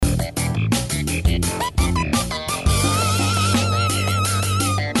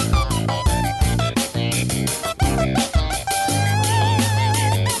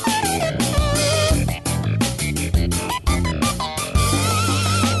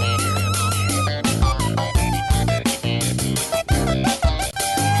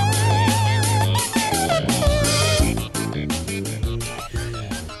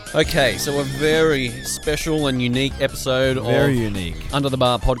Okay, so a very special and unique episode Very of unique. Under the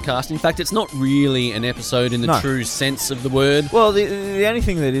Bar podcast. In fact, it's not really an episode in the No. true sense of the word. Well, the only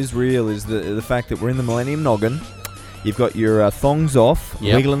thing that is real is the fact that we're in the Millennium Noggin. You've got your thongs off,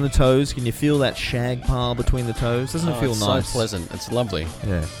 Yep. wiggling the toes. Can you feel that shag pile between the toes? Doesn't it feel it's nice? so pleasant. It's lovely.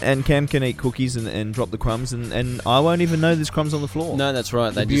 Yeah. And Cam can eat cookies and drop the crumbs, and I won't even know there's crumbs on the floor. No, that's right.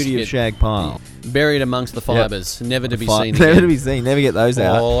 The They beauty of just shag pile. get buried amongst the fibres, never to be seen Never again. to be seen. Never get those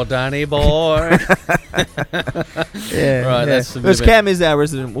out. Oh, Danny boy. Yeah. Right, that's a bit because of a- Cam is our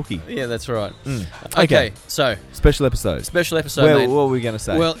resident Wookiee. Yeah, that's right. Mm. Okay, so Special episode. special episode, Well, mate. what were we going to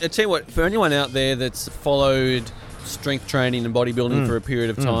say? Well, I tell you what, for anyone out there that's followed strength training and bodybuilding for a period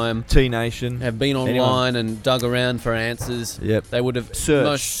of time, T-Nation. have been online and dug around for answers, Yep. they would have Search.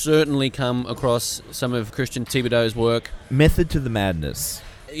 most certainly come across some of Christian Thibodeau's work. Method to the madness.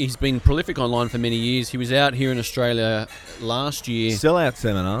 He's been prolific online for many years. He was out here in Australia last year. Sellout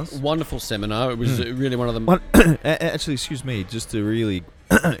seminars. Wonderful seminar. It was really one of them. Actually, excuse me, just to really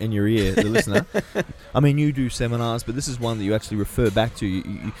in your ear, the listener. I mean, you do seminars, but this is one that you actually refer back to.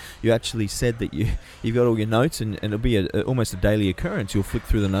 You actually said that you've got all your notes, and it'll be almost a daily occurrence. You'll flick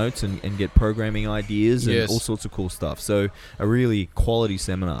through the notes and get programming ideas and Yes. all sorts of cool stuff. So a really quality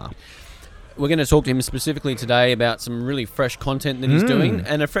seminar. We're going to talk to him specifically today about some really fresh content that he's doing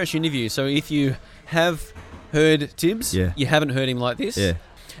and a fresh interview. So if you have heard Tibbs, Yeah. you haven't heard him like this. Yeah.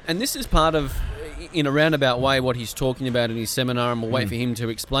 And this is part of, in a roundabout way, what he's talking about in his seminar, and we'll wait for him to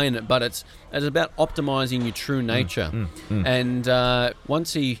explain it. But it's about optimizing your true nature. And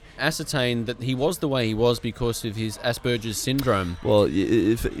once he ascertained that he was the way he was because of his Asperger's syndrome, Well,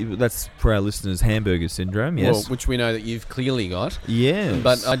 if that's for our listeners, hamburger syndrome. Yes. well, which we know that you've clearly got. Yes.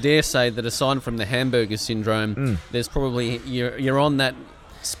 But I dare say that aside from the hamburger syndrome, there's probably you're on that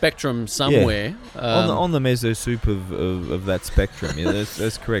spectrum somewhere. on the meso soup of that spectrum. Yeah,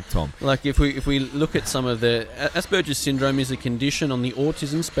 that's correct, Tom. Like if we look at some of the Asperger's syndrome is a condition on the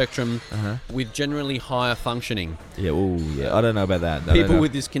autism spectrum with generally higher functioning. Yeah. Oh, yeah. I don't know about that. I don't People know.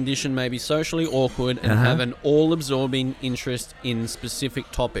 with this condition may be socially awkward and have an all-absorbing interest in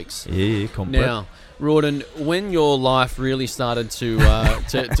specific topics. Yeah, complex. Now, Rawdon, when your life really started to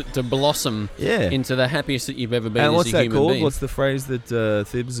to blossom Yeah. into the happiest that you've ever been And as what's a that human called? being, What's the phrase that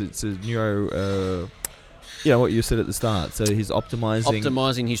Thibs? It's a neuro. What you said at the start. So he's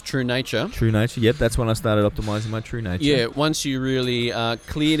optimizing his true nature. true nature. Yep, that's when I started optimizing my true nature. Yeah, once you really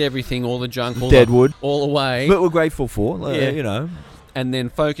cleared everything, all the junk, Deadwood. all away, But we're grateful for. Yeah. and then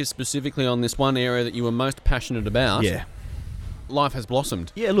focus specifically on this one area that you were most passionate about, Yeah. life has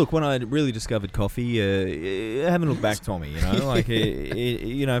blossomed. Yeah, look, when I really discovered coffee, I haven't looked back, Tommy,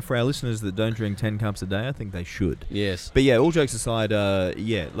 for our listeners that don't drink 10 cups a day, I think they should. Yes. But yeah, all jokes aside,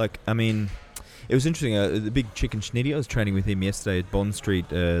 it was interesting. The big chicken schnitty, I was training with him yesterday at Bond Street,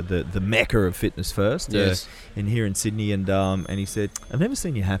 the mecca of Fitness First, Yes. in here in Sydney, and he said, "I've never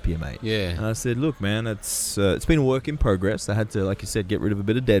seen you happier, mate." Yeah. And I said, "Look, man, it's been a work in progress. I had to, like you said, get rid of a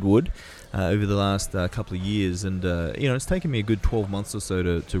bit of deadwood over the last couple of years, and it's taken me a good 12 months or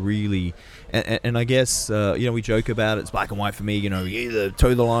so to really." And I guess we joke about it. It's black and white for me. You either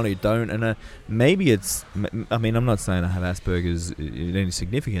toe the line or you don't. And maybe it's. I mean, I'm not saying I have Asperger's in any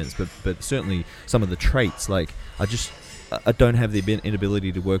significance, but certainly some of the traits, like I don't have the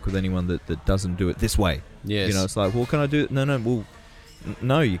inability to work with anyone that doesn't do it this way. Yes. It's like, well, can I do it?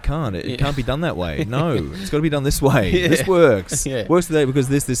 No, you can't. It can't be done that way. No, it's got to be done this way. Yeah. This works. Yeah. Works today because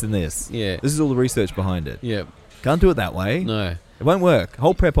this, and this. Yeah. This is all the research behind it. Yeah. Can't do it that way. No. It won't work.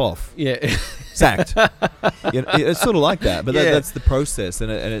 Whole prep off. Yeah. Sacked. It's sort of like that, but Yeah. that's the process,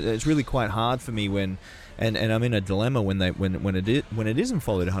 and it's really quite hard for me when, and I'm in a dilemma when it isn't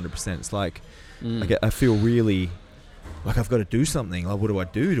followed 100%. It's like I feel really like I've got to do something. Like, what do I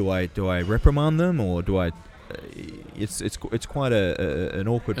do? Do I reprimand them, or do I? It's quite an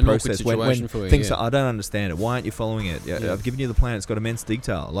awkward process awkward when situation for you, things yeah. I don't understand it. Why aren't you following it? Yeah. I've given you the plan. It's got immense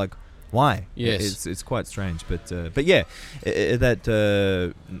detail. Like, why? Yes. It's quite strange, but yeah, that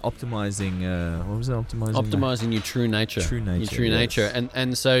optimizing. What was it? Optimizing your true nature. True nature, Your true yes. nature.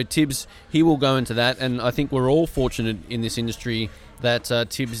 And so Tibbs, he will go into that, and I think we're all fortunate in this industry that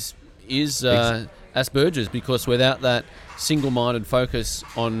Tibbs is Asperger's, because without that single-minded focus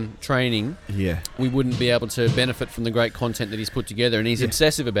on training, Yeah. we wouldn't be able to benefit from the great content that he's put together. And he's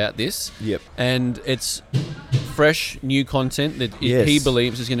obsessive about this. Yep. And it's fresh, new content that Yes. he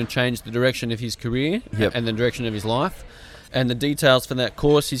believes is going to change the direction of his career Yep. and the direction of his life. And the details for that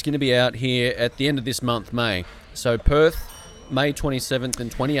course, he's going to be out here at the end of this month, May. So Perth, May 27th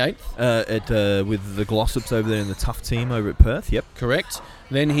and 28th. With the Glossops over there in the tough team over at Perth. Yep. Correct.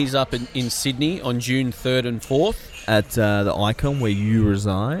 Then he's up in Sydney on June 3rd and 4th. At the Icon where you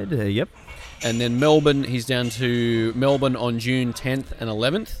reside. Yep. And then Melbourne, he's down to Melbourne on June 10th and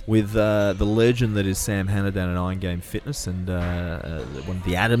 11th. With the legend that is Sam Hanna down at Iron Game Fitness and one of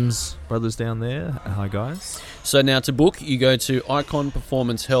the Adams brothers down there. Hi, guys. So now to book, you go to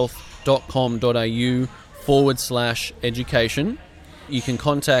iconperformancehealth.com.au/education. You can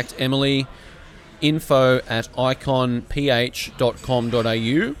contact Emily,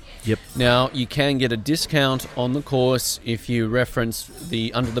 info@iconph.com.au. Yep. Now, you can get a discount on the course if you reference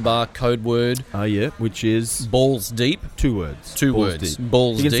the Under the Bar code word. Oh, yeah, which is... Balls Deep. 2 words. Two Balls words. Deep.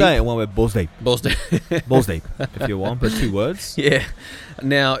 Balls You can Deep. say it in one word, balls deep. Balls Deep. Balls deep, if you want, but 2 words. Yeah.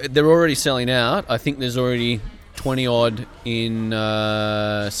 Now, they're already selling out. I think there's already 20 odd in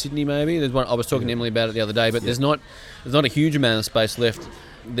Sydney, maybe. There's one. I was talking to Emily about it the other day, but there's not a huge amount of space left.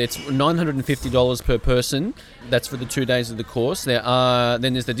 It's $950 per person. That's for the 2 days of the course.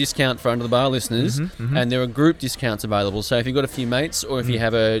 Then there's the discount for Under the Bar listeners, and there are group discounts available. So if you've got a few mates, or if you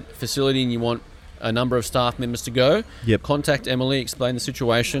have a facility and you want a number of staff members to go, contact Emily, explain the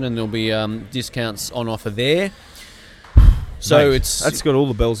situation, and there'll be discounts on offer there. So Mate, that's got all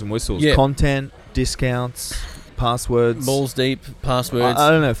the bells and whistles. Yeah. Content, discounts, passwords. Balls Deep, passwords. I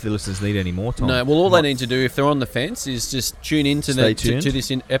don't know if the listeners need any more time. No, well, all they need to do, if they're on the fence, is just tune in to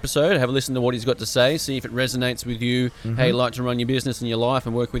this episode, have a listen to what he's got to say, see if it resonates with you, how you like to run your business and your life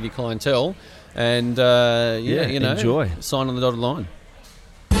and work with your clientele, and enjoy. Sign on the dotted line.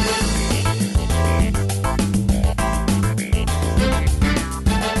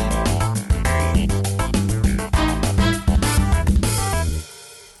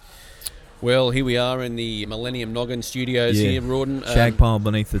 Well, here we are in the Millennium Noggin Studios here, Rawdon. Shag pile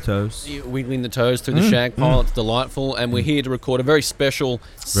beneath the toes. Wiggling the toes through the shag pile. It's delightful. And we're here to record a very special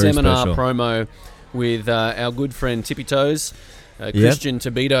seminar promo with our good friend Tippy Toes, Christian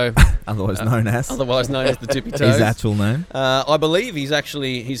Tibito. Otherwise known as the Tippy Toes. His actual name. I believe he's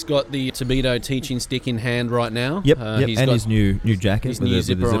got the Tibito teaching stick in hand right now. Yep. And his new jacket. His with new a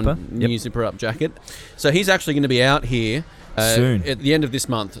zipper. New zipper up jacket. So he's actually going to be out here soon, at the end of this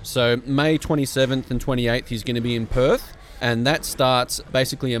month. So May 27th and 28th, he's going to be in Perth, and that starts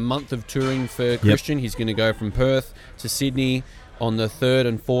basically a month of touring for Christian. He's going to go from Perth to Sydney on the 3rd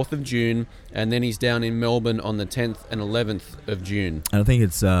and 4th of June, and then he's down in Melbourne on the 10th and 11th of June. And I think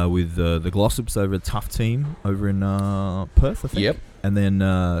it's with the Glossops over at Tough Team over in Perth, I think. Yep. And then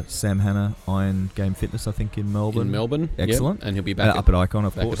Sam Hanna, Iron Game Fitness, I think, in Melbourne. Excellent. Yep. And he'll be back up at Icon,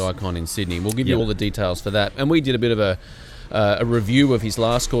 of course. Back at Icon in Sydney. We'll give you all the details for that. And we did a bit of a review of his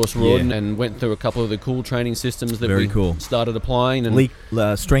last course, Rawdon, and went through a couple of the cool training systems that started applying. And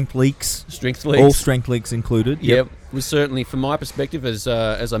strength leaks. Strength leaks. All strength leaks included. Yep. Was certainly, from my perspective, as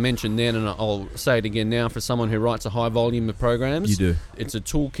I mentioned then, and I'll say it again now, for someone who writes a high volume of programs. You do. It's a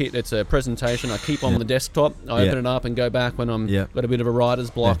toolkit, it's a presentation I keep on the desktop. I open it up and go back when I'm got a bit of a writer's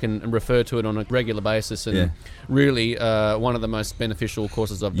block and refer to it on a regular basis. And really, one of the most beneficial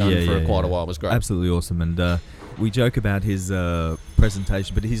courses I've done for quite a while. It was great. Absolutely awesome. And we joke about his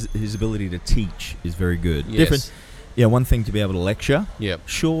presentation, but his ability to teach is very good. Yes. Different. Yeah, one thing to be able to lecture. Yep.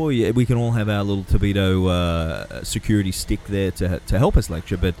 Sure, we can all have our little Tibito security stick there to help us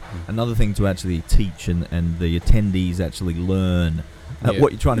lecture, but another thing to actually teach and the attendees actually learn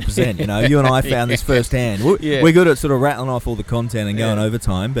what you're trying to present. You know, you and I found this firsthand. We're good at sort of rattling off all the content and going over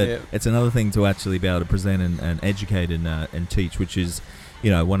time, but it's another thing to actually be able to present and educate and teach, which is,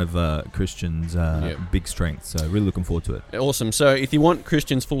 one of Christian's big strengths. So really looking forward to it. Awesome. So if you want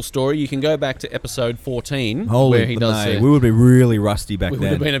Christian's full story, you can go back to episode 14. Where he does. We would be really rusty back then. We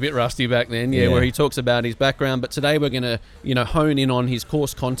would have been a bit rusty back then, where he talks about his background. But today we're going to, hone in on his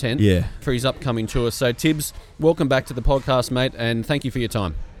course content for his upcoming tour. So Tibbs, welcome back to the podcast, mate, and thank you for your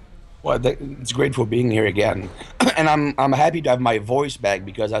time. Well, it's great for being here again, and I'm happy to have my voice back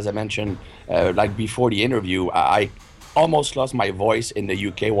because, as I mentioned, before the interview, I almost lost my voice in the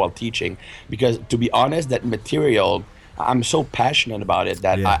UK while teaching because, to be honest, that material, I'm so passionate about it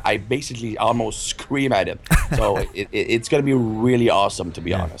that I basically almost scream at it. So it's going to be really awesome, to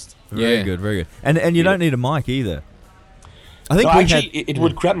be honest. Very good, very good. And you don't need a mic either. I think it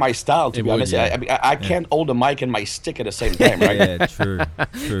would cramp my style, to be honest. I can't hold a mic and my stick at the same time, right? Yeah, true.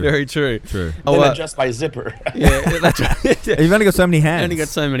 Very true. True. Then adjust my zipper. That's right. You've only got so many hands. Only got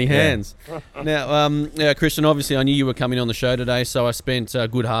so many hands. Now, Christian, obviously I knew you were coming on the show today, so I spent a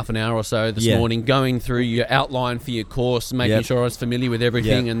good half an hour or so this morning going through your outline for your course, making sure I was familiar with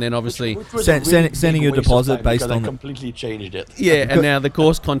everything, and then obviously sending you a deposit based on... I completely changed it. Yeah, and now the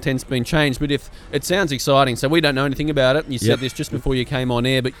course content's been changed, but if it sounds exciting, so we don't know anything about it. You said this just before you came on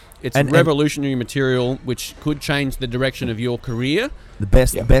air, but it's And- revolutionary material which could change the direction of your career. The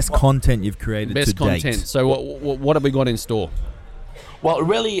best content you've created Best to content. date. So what have we got in store? Well,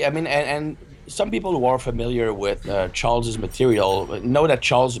 really, I mean, and some people who are familiar with Charles's material know that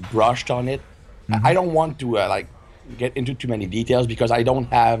Charles brushed on it. I don't want to get into too many details because I don't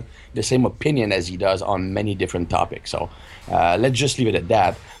have the same opinion as he does on many different topics. So let's just leave it at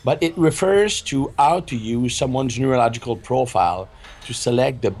that. But it refers to how to use someone's neurological profile to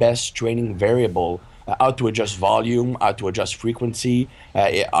select the best training variable, how to adjust volume, how to adjust frequency.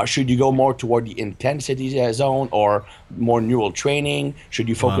 Should you go more toward the intensity zone or more neural training? Should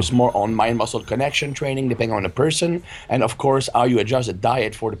you focus more on mind-muscle connection training, depending on the person? And of course, how you adjust a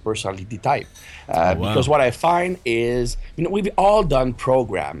diet for the personality type. Because what I find is, we've all done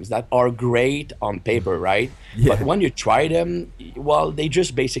programs that are great on paper, right? Yeah. But when you try them, well, they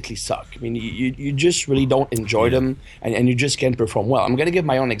just basically suck. I mean, you just really don't enjoy them, and you just can't perform well. I'm going to give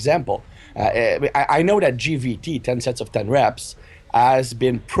my own example. I know that GVT, 10 sets of 10 reps, has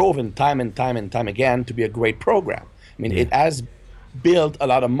been proven time and time again to be a great program. I mean, it has built a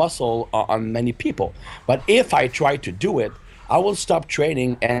lot of muscle on many people. But if I try to do it, I will stop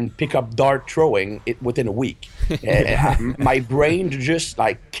training and pick up dart throwing it within a week. My brain just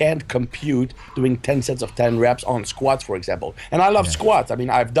can't compute doing 10 sets of 10 reps on squats, for example. And I love squats. I mean,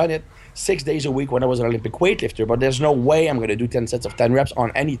 I've done it 6 days a week when I was an Olympic weightlifter, but there's no way I'm going to do 10 sets of 10 reps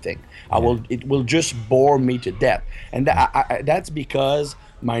on anything. It will just bore me to death. And that's because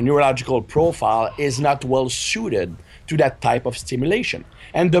my neurological profile is not well suited to that type of stimulation.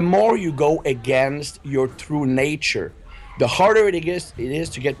 And the more you go against your true nature, the harder it is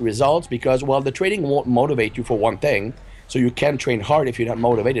to get results because, well, the training won't motivate you for one thing. So you can't train hard if you're not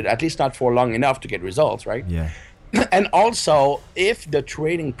motivated, at least not for long enough to get results, right? Yeah. And also, if the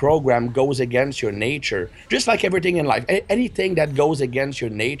training program goes against your nature, just like everything in life, anything that goes against your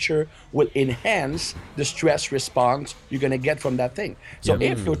nature will enhance the stress response you're going to get from that thing. So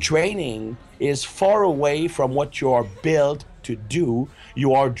if your training is far away from what you are built to do,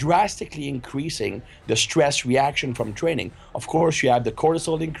 you are drastically increasing the stress reaction from training. Of course, you have the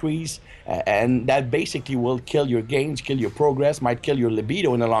cortisol increase, and that basically will kill your gains, kill your progress, might kill your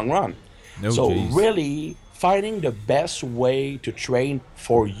libido in the long run. Really, finding the best way to train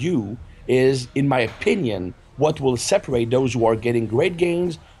for you is, in my opinion, what will separate those who are getting great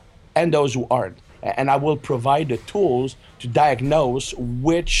gains and those who aren't. And I will provide the tools to diagnose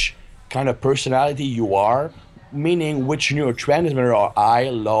which kind of personality you are, meaning which neurotransmitter are high,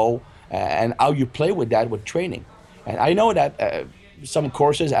 low, and how you play with that with training. And I know that some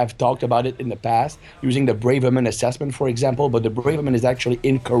courses have talked about it in the past, using the Braverman assessment, for example, but the Braverman is actually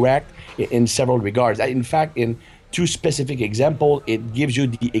incorrect in several regards. In fact, in two specific examples, it gives you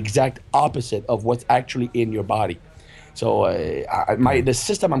the exact opposite of what's actually in your body. So the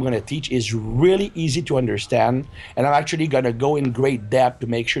system I'm going to teach is really easy to understand, and I'm actually going to go in great depth to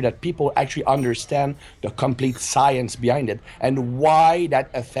make sure that people actually understand the complete science behind it and why that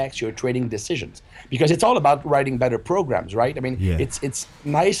affects your training decisions. Because it's all about writing better programs, right? I mean, it's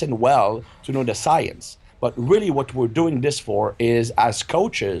nice and well to know the science, but really what we're doing this for is, as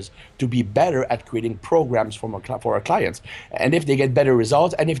coaches, to be better at creating programs for our clients. And if they get better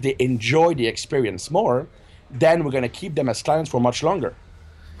results and if they enjoy the experience more, then we're going to keep them as clients for much longer.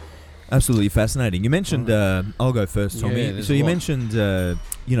 Absolutely fascinating. You mentioned, I'll go first, Tommy. Yeah, so you mentioned,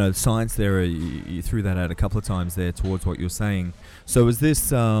 science there. You threw that out a couple of times there towards what you're saying. So is this,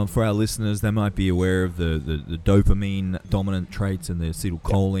 for our listeners, they might be aware of the dopamine dominant traits and the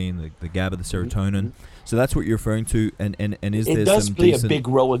acetylcholine, the GABA, the serotonin. So that's what you're referring to. And is there some It does play decent... a big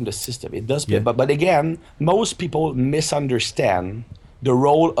role in the system. It does play, but again, most people misunderstand the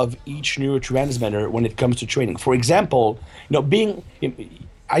role of each neurotransmitter when it comes to training. For example,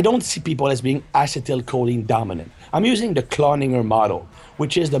 I don't see people as being acetylcholine dominant. I'm using the Cloninger model,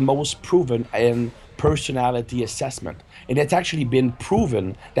 which is the most proven in personality assessment. And it's actually been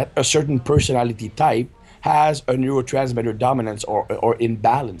proven that a certain personality type has a neurotransmitter dominance or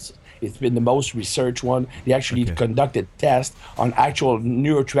imbalance. It's been the most researched one. They actually conducted tests on actual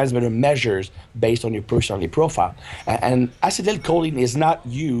neurotransmitter measures based on your personality profile. And acetylcholine is not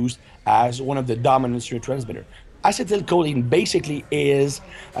used as one of the dominant neurotransmitters. Acetylcholine basically is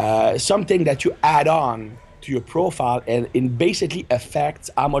something that you add on to your profile, and it basically affects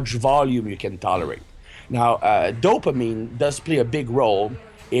how much volume you can tolerate. Now, dopamine does play a big role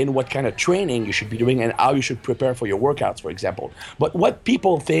in what kind of training you should be doing and how you should prepare for your workouts, for example. But what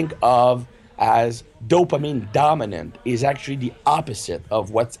people think of as dopamine dominant is actually the opposite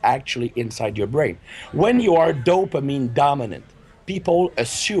of what's actually inside your brain. When you are dopamine dominant, people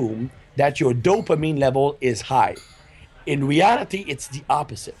assume that your dopamine level is high. In reality, it's the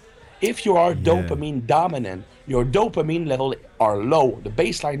opposite. If you are dopamine dominant, your dopamine level are low, the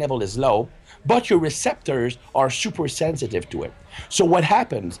baseline level is low, but your receptors are super sensitive to it. So what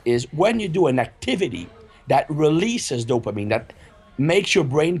happens is when you do an activity that releases dopamine, that makes your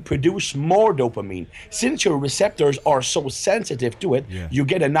brain produce more dopamine, since your receptors are so sensitive to it, you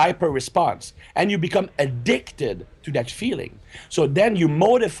get an hyper response and you become addicted to that feeling. So then you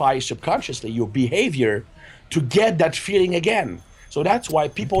modify subconsciously your behavior to get that feeling again. So that's why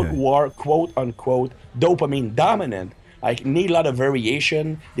people who are quote unquote dopamine dominant like need a lot of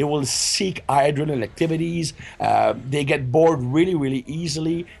variation. They will seek high adrenaline activities. They get bored really, really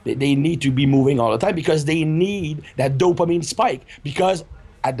easily. They need to be moving all the time because they need that dopamine spike. Because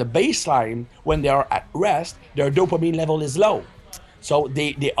at the baseline, when they are at rest, their dopamine level is low. So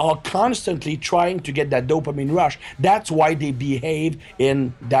they are constantly trying to get that dopamine rush. That's why they behave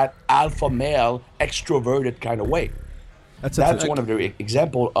in that alpha male, extroverted kind of way. That's one of the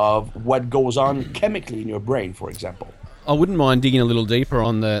example of what goes on chemically in your brain, for example. I wouldn't mind digging a little deeper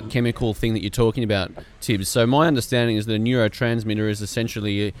on the chemical thing that you're talking about, Tibbs. So my understanding is that a neurotransmitter is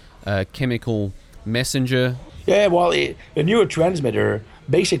essentially a chemical messenger. Yeah, well, a neurotransmitter,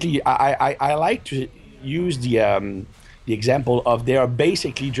 basically, I like to use the example of they are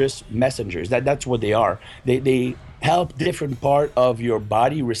basically just messengers. That's what they are. They help different part of your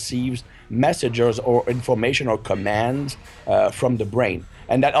body receives messages or information or commands from the brain.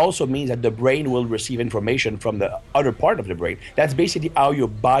 And that also means that the brain will receive information from the other part of the brain. That's basically how your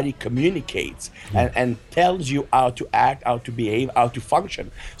body communicates and tells you how to act, how to behave, how to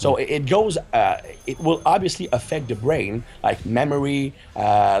function. So it goes, it will obviously affect the brain, like memory,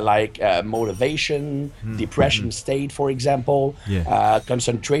 like motivation, depression state, for example,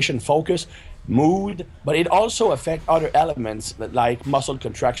 concentration, focus, mood, but it also affects other elements like muscle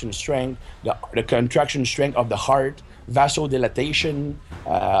contraction strength, the contraction strength of the heart, vasodilatation,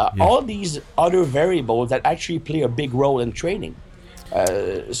 all these other variables that actually play a big role in training.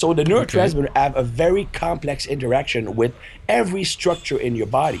 So the neurotransmitter have a very complex interaction with every structure in your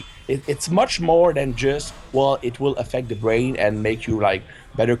body. It's much more than just, well, it will affect the brain and make you like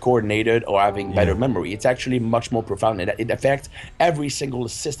better coordinated or having better memory. It's actually much more profound. It affects every single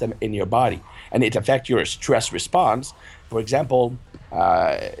system in your body, and it affects your stress response. For example,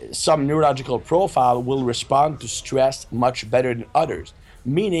 some neurological profile will respond to stress much better than others,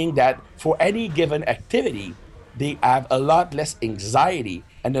 meaning that for any given activity, they have a lot less anxiety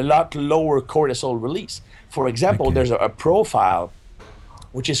and a lot lower cortisol release. For example, there's a profile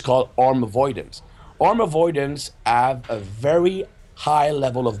which is called arm avoidance. Arm avoidance have a very high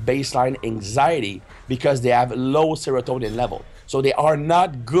level of baseline anxiety because they have low serotonin level. So they are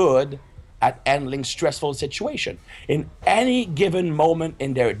not good at handling stressful situation. In any given moment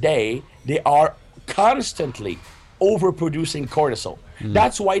in their day, they are constantly overproducing cortisol.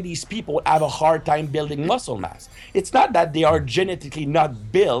 That's why these people have a hard time building muscle mass. It's not that they are genetically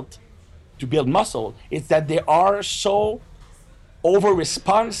not built to build muscle, it's that they are so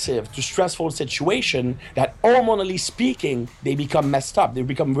over-responsive to stressful situation that hormonally speaking, they become messed up. They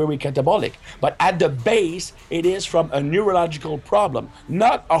become very catabolic. But at the base, it is from a neurological problem,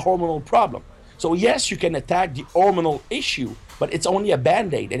 not a hormonal problem. So yes, you can attack the hormonal issue, but it's only a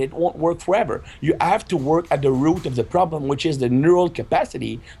Band-Aid and it won't work forever. You have to work at the root of the problem, which is the neural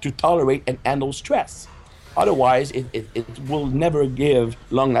capacity to tolerate and handle stress. Otherwise, it will never give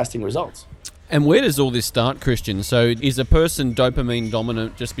long-lasting results. And where does all this start, Christian? So is a person dopamine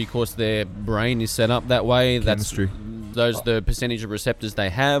dominant just because their brain is set up that way? Chemistry. Those the percentage of receptors they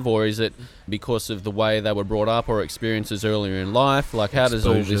have, or is it because of the way they were brought up or experiences earlier in life? Like how does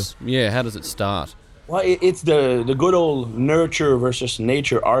all this, how does it start? Well, it's the good old nurture versus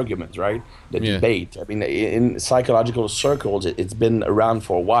nature argument, right? The debate. I mean, in psychological circles, it's been around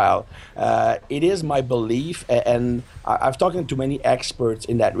for a while. It is my belief, and I've talked to many experts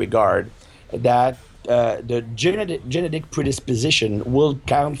in that regard, that the genetic predisposition will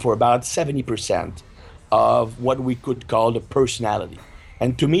count for about 70% of what we could call the personality.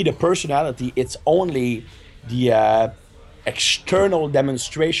 And to me, the personality, it's only the external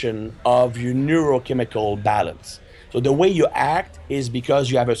demonstration of your neurochemical balance. So the way you act is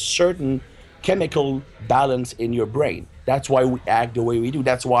because you have a certain chemical balance in your brain. That's why we act the way we do.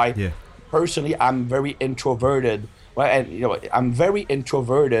 That's why personally I'm very introverted. Well, and I'm very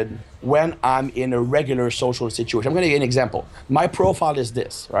introverted when I'm in a regular social situation. I'm going to give you an example. My profile is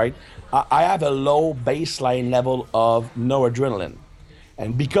this, right? I have a low baseline level of noradrenaline.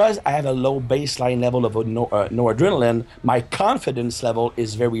 And because I have a low baseline level of noradrenaline, my confidence level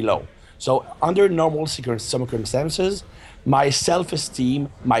is very low. So under normal circumstances, my self-esteem,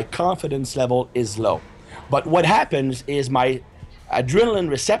 my confidence level is low. But what happens is my adrenaline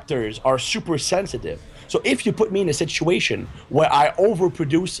receptors are super sensitive. So if you put me in a situation where I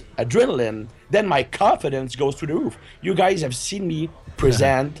overproduce adrenaline, then my confidence goes through the roof. You guys have seen me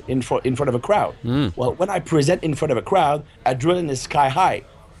present in front of a crowd. Well, when I present in front of a crowd, adrenaline is sky high.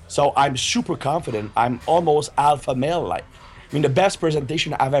 So I'm super confident. I'm almost alpha male-like. I mean, the best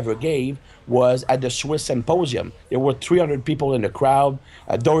presentation I've ever gave was at the Swiss Symposium. There were 300 people in the crowd.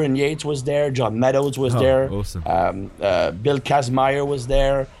 Dorian Yates was there. John Meadows was there. Awesome. Bill Kazmaier was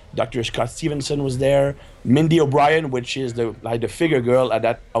there. Dr. Scott Stevenson was there. Mindy O'Brien, which is the figure girl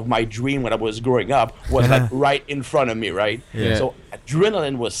of my dream when I was growing up, was like right in front of me, right? Yeah. So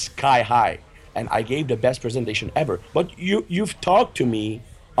adrenaline was sky high, and I gave the best presentation ever. But you've talked to me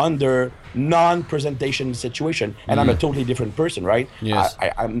under non-presentation situation, and I'm a totally different person, right? Yes.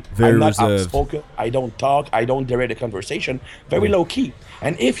 I'm Very not reserved. outspoken. I don't talk. I don't direct a conversation. Very low key.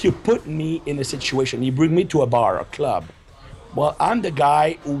 And if you put me in a situation, you bring me to a bar, a club, well, I'm the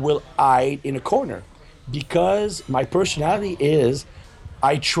guy who will hide in a corner because my personality is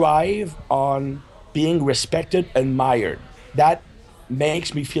I thrive on being respected, admired. That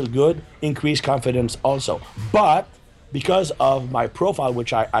makes me feel good, increase confidence also. But because of my profile,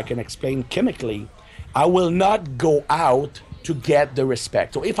 which I can explain chemically, I will not go out to get the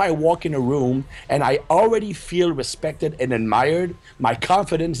respect. So if I walk in a room and I already feel respected and admired, my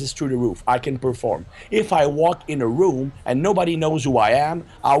confidence is through the roof. I can perform. If I walk in a room and nobody knows who I am,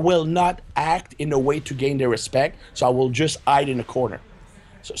 I will not act in a way to gain their respect. So I will just hide in a corner.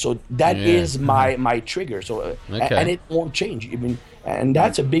 So that is my trigger. So and it won't change. I mean, and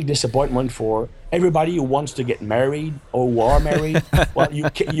that's a big disappointment for everybody who wants to get married or who are married. Well,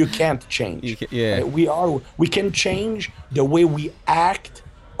 you can't change. We can change the way we act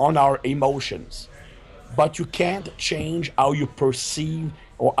on our emotions, but you can't change how you perceive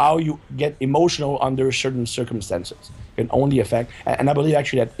or how you get emotional under certain circumstances. It can only affect. And I believe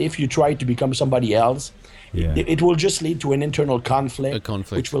actually that if you try to become somebody else, it will just lead to an internal conflict,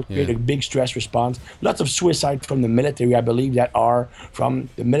 which will create a big stress response. Lots of suicide from the military, I believe, that are from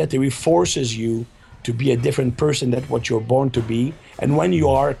the military forces you to be a different person than what you're born to be. And when you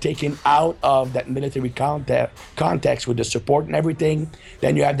are taken out of that military context with the support and everything,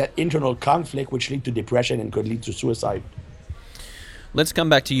 then you have that internal conflict, which leads to depression and could lead to suicide. Let's come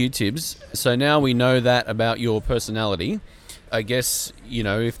back to you, Tibbs. So now we know that about your personality. I guess,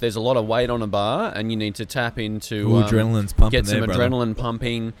 if there's a lot of weight on a bar and you need to tap into adrenaline's pumping get some there, adrenaline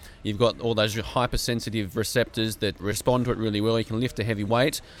pumping, you've got all those hypersensitive receptors that respond to it really well. You can lift a heavy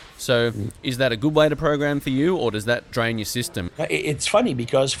weight. So is that a good way to program for you, or does that drain your system? It's funny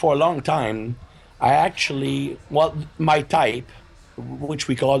because for a long time, my type, which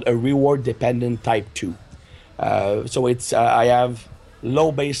we call a reward-dependent type 2. So it's I have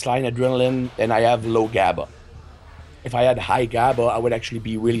low baseline adrenaline and I have low GABA. If I had high GABA, I would actually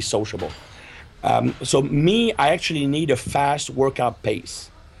be really sociable. So I actually need a fast workout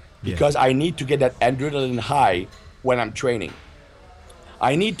pace because I need to get that adrenaline high when I'm training.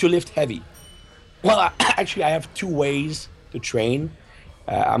 I need to lift heavy. Well, I have two ways to train.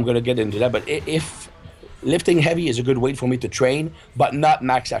 I'm going to get into that. But if lifting heavy is a good way for me to train, but not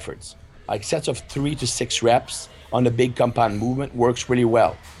max efforts. Like sets of 3 to 6 reps on the big compound movement works really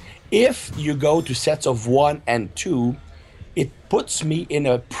well. If you go to sets of 1 and 2, it puts me in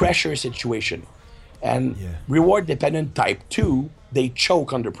a pressure situation. And reward-dependent type 2, they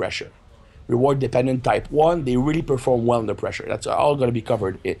choke under pressure. Reward-dependent type 1, they really perform well under pressure. That's all going to be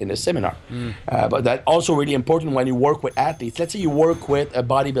covered in the seminar. But that's also really important when you work with athletes. Let's say you work with a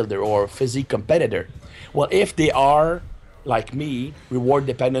bodybuilder or a physique competitor. Well, if they are, like me,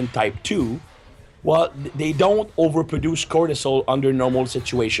 reward-dependent type 2, well, they don't overproduce cortisol under normal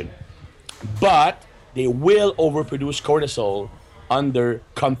situation, but they will overproduce cortisol under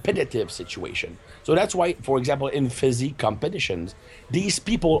competitive situation. So that's why, for example, in physique competitions, these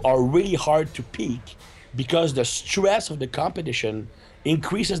people are really hard to peak because the stress of the competition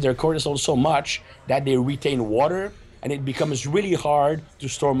increases their cortisol so much that they retain water, and it becomes really hard to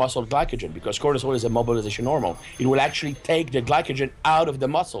store muscle glycogen because cortisol is a mobilization hormone. It will actually take the glycogen out of the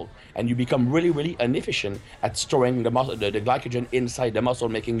muscle, and you become really, really inefficient at storing the glycogen inside the muscle,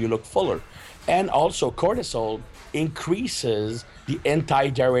 making you look fuller. And also cortisol increases the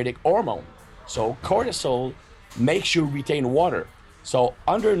antidiuretic hormone. So cortisol makes you retain water. So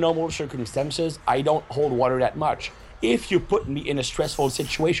under normal circumstances, I don't hold water that much. If you put me in a stressful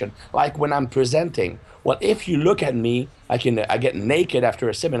situation, like when I'm presenting, well, if you look at me, I get naked after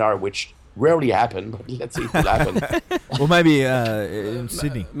a seminar, which rarely happen, but let's see if it will happen. Well, maybe in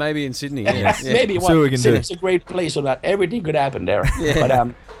Sydney. Maybe in Sydney, Maybe. So we can do. It's a great place, so that everything could happen there.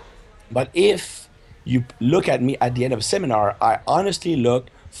 But if you look at me at the end of a seminar, I honestly look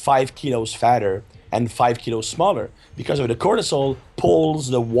 5 kilos fatter and 5 kilos smaller because of the cortisol pulls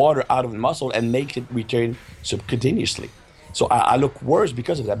the water out of the muscle and makes it return subcutaneously. So I look worse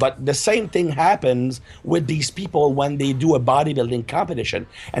because of that. But the same thing happens with these people when they do a bodybuilding competition.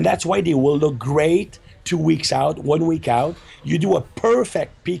 And that's why they will look great 2 weeks out, 1 week out. You do a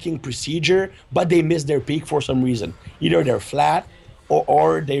perfect peaking procedure, but they miss their peak for some reason. Either they're flat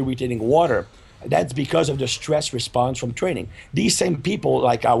or they're retaining water. That's because of the stress response from training. These same people,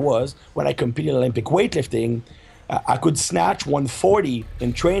 like I was, when I competed in Olympic weightlifting, I could snatch 140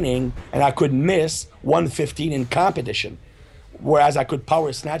 in training and I could miss 115 in competition. Whereas I could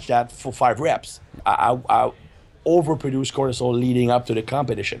power snatch that for 5 reps. I overproduce cortisol leading up to the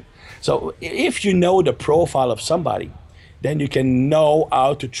competition. So if you know the profile of somebody, then you can know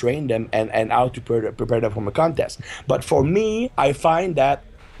how to train them and how to prepare them for a contest. But for me, I find that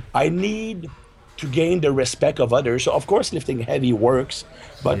I need to gain the respect of others. So of course, lifting heavy works.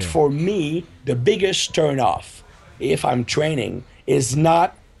 But for me, the biggest turnoff, if I'm training, is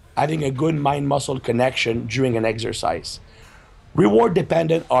not having a good mind-muscle connection during an exercise. Reward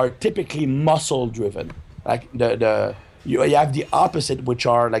dependent are typically muscle driven. Like you have the opposite, which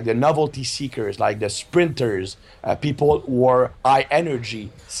are like the novelty seekers, like the sprinters, people who are high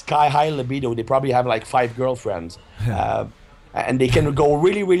energy, sky high libido. They probably have like 5 girlfriends. And they can go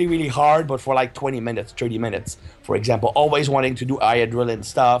really, really, really hard, but for like 20 minutes, 30 minutes, for example, always wanting to do high adrenaline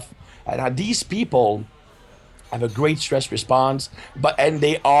stuff. And these people have a great stress response, and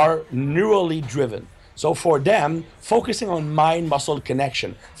they are neurally driven. So for them, focusing on mind-muscle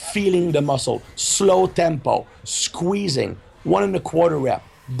connection, feeling the muscle, slow tempo, squeezing, 1 1/4 rep,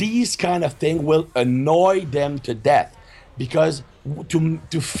 these kind of things will annoy them to death because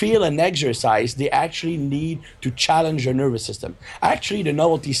to feel an exercise, they actually need to challenge their nervous system. Actually, the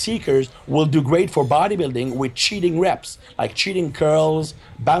novelty seekers will do great for bodybuilding with cheating reps, like cheating curls,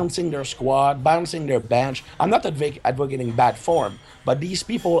 bouncing their squat, bouncing their bench. I'm not advocating bad form, but these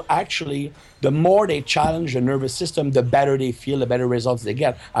people actually, the more they challenge the nervous system, the better they feel, the better results they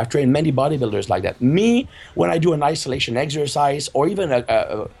get. I've trained many bodybuilders like that. Me, when I do an isolation exercise or even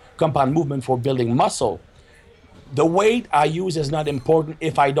a compound movement for building muscle, the weight I use is not important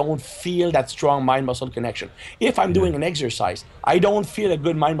if I don't feel that strong mind-muscle connection. If I'm doing an exercise, I don't feel a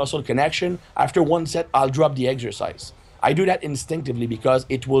good mind-muscle connection, after 1 set, I'll drop the exercise. I do that instinctively because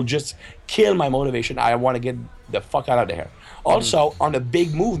it will just kill my motivation. I want to get the fuck out of there. Also, on a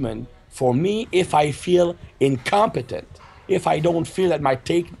big movement, for me, if I feel incompetent, if I don't feel that my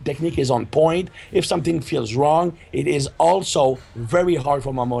technique is on point, if something feels wrong, it is also very hard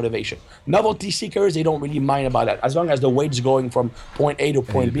for my motivation. Novelty seekers, they don't really mind about that. As long as the weight's going from point A to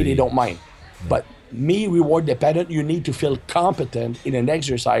point B, they don't mind. But me, reward dependent, you need to feel competent in an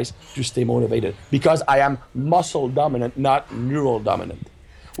exercise to stay motivated because I am muscle dominant, not neural dominant.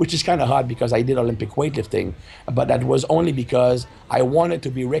 Which is kind of hard because I did Olympic weightlifting, but that was only because I wanted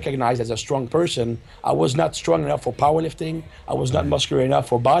to be recognized as a strong person. I was not strong enough for powerlifting. I was not muscular enough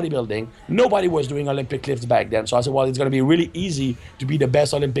for bodybuilding. Nobody was doing Olympic lifts back then. So I said, well, it's going to be really easy to be the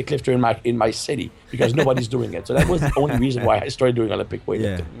best Olympic lifter in my city because nobody's doing it. So that was the only reason why I started doing Olympic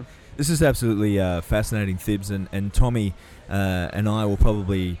weightlifting. Yeah. This is absolutely fascinating, Thibs, and Tommy and I will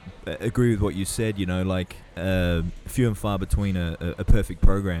probably agree with what you said. You know, like few and far between a perfect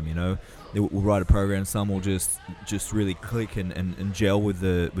program. You know, we'll write a program. Some will just really click and gel with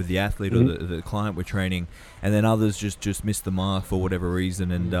the athlete or the client we're training, and then others just miss the mark for whatever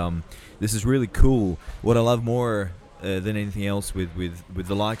reason. And this is really cool. What I love more than anything else with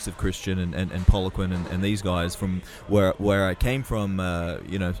the likes of Christian and Poliquin and these guys from where I came from,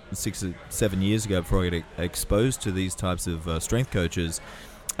 6 or 7 years ago before I got exposed to these types of strength coaches,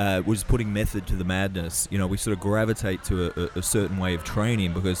 was putting method to the madness. You know, we sort of gravitate to a certain way of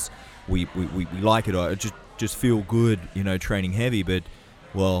training because we like it. I just feel good, you know, training heavy, but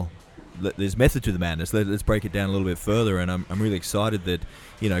well, there's method to the madness. Let's break it down a little bit further, and I'm really excited that,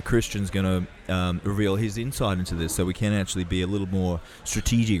 you know, Christian's going to reveal his insight into this, so we can actually be a little more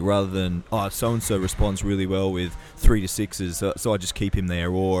strategic rather than so and so responds really well with 3 to 6s, so I just keep him there,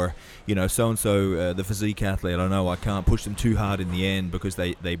 or you know, so and so the physique athlete, I know I can't push them too hard in the end because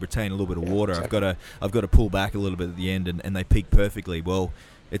they retain a little bit of water. Exactly. I've got to pull back a little bit at the end, and they peak perfectly. Well,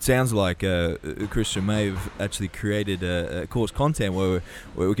 it sounds like Christian may have actually created a course content where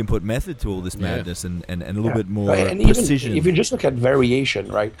we can put method to all this madness and a little bit more precision. Even if you just look at variation,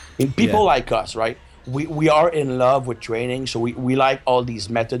 right? In people like us, right? We are in love with training, so we like all these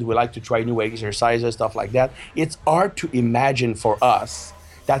methods. We like to try new exercises, stuff like that. It's hard to imagine for us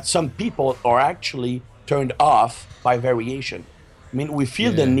that some people are actually turned off by variation. I mean, we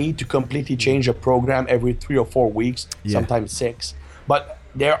feel the need to completely change a program every 3 or 4 weeks, sometimes 6. But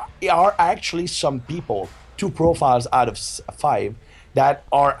there are actually some people, 2 profiles out of 5, that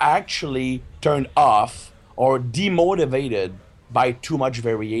are actually turned off or demotivated by too much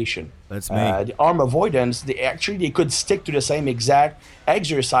variation. That's me. The arm avoidance, they could stick to the same exact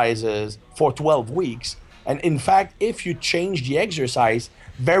exercises for 12 weeks. And in fact, if you change the exercise,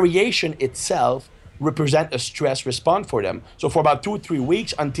 variation itself represent a stress response for them. So for about 2 or 3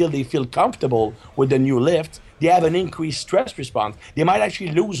 weeks, until they feel comfortable with the new lift, they have an increased stress response. They might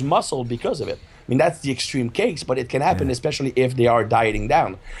actually lose muscle because of it. I mean, that's the extreme case, but it can happen, especially if they are dieting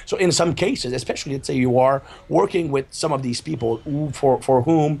down. So in some cases, especially let's say you are working with some of these people for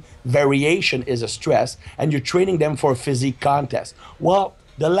whom variation is a stress, and you're training them for a physique contest. Well,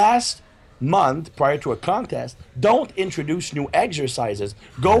 the last month prior to a contest, don't introduce new exercises.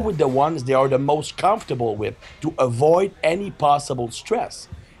 Go with the ones they are the most comfortable with to avoid any possible stress.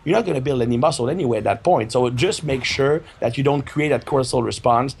 You're not going to build any muscle anyway at that point. So just make sure that you don't create that cortisol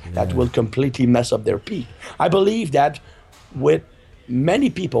response that will completely mess up their peak. I believe that with many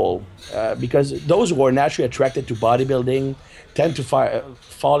people, because those who are naturally attracted to bodybuilding tend to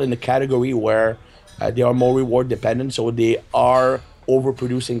fall in the category where they are more reward dependent. So they are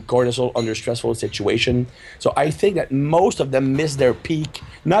overproducing cortisol under stressful situation. So I think that most of them miss their peak,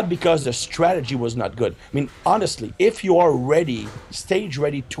 not because the strategy was not good. I mean, honestly, if you are ready, stage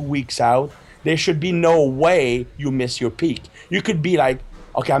ready 2 weeks out, there should be no way you miss your peak. You could be like,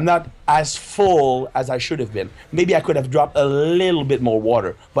 okay, I'm not as full as I should have been. Maybe I could have dropped a little bit more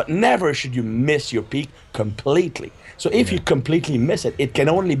water, but never should you miss your peak completely. So if you completely miss it, it can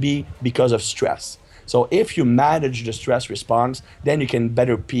only be because of stress. So if you manage the stress response, then you can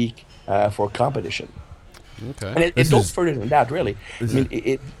better peak for competition. Okay. And it goes further than that, really. I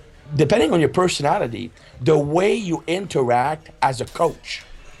mean, depending on your personality, the way you interact as a coach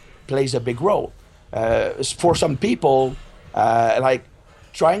plays a big role. For some people, like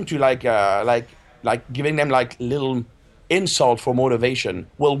trying to like giving them like little insult for motivation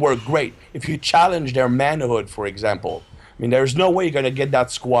will work great. If you challenge their manhood, for example, I mean, there's no way you're going to get that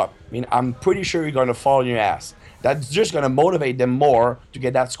squat. I mean, I'm pretty sure you're going to fall on your ass. That's just going to motivate them more to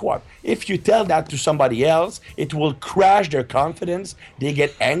get that squat. If you tell that to somebody else, it will crash their confidence. They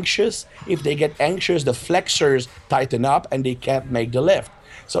get anxious. If they get anxious, the flexors tighten up and they can't make the lift.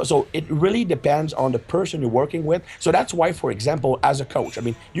 So it really depends on the person you're working with. So that's why, for example, as a coach, I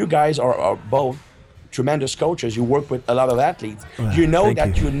mean, you guys are both tremendous coaches. You work with a lot of athletes. You know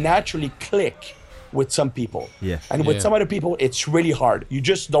that you naturally click with some people. And with some other people, it's really hard. You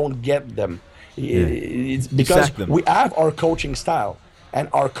just don't get them. It's because we have our coaching style, and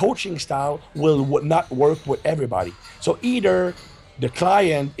our coaching style will not work with everybody. So either the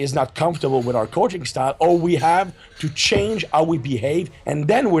client is not comfortable with our coaching style, or we have to change how we behave, and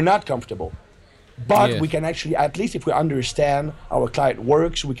then we're not comfortable. But we can actually, at least if we understand how our client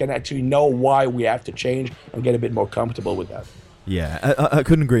works, we can actually know why we have to change and get a bit more comfortable with that. Yeah, I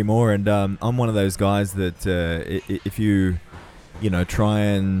couldn't agree more, and I'm one of those guys that if you try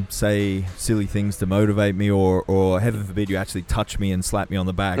and say silly things to motivate me, or heaven forbid you actually touch me and slap me on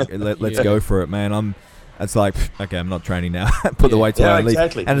the back, let's go for it, man. It's like, okay, I'm not training now. Put the weights away and leave.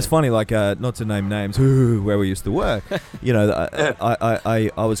 Exactly. And it's funny, like not to name names, where we used to work. I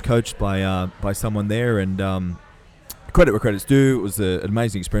was coached by someone there, and credit where credit's due. It was an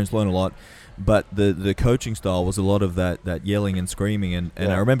amazing experience, learned a lot. But the coaching style was a lot of that yelling and screaming, and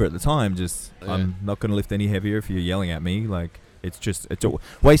I remember at the time, I'm not going to lift any heavier if you're yelling at me. Like it's a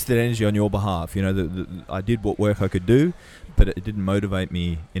wasted energy on your behalf. I did what work I could do, but it didn't motivate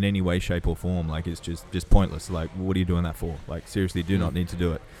me in any way, shape, or form. Like it's just pointless. Like, what are you doing that for? Like, seriously, do not need to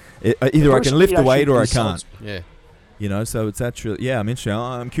do it. Either I can lift the weight or I can't. So it's actually I'm interested.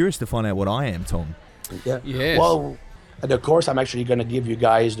 I'm curious to find out what I am, Tom. Well, at the course, I'm actually going to give you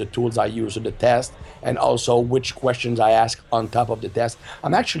guys the tools I use in the test, and also which questions I ask on top of the test.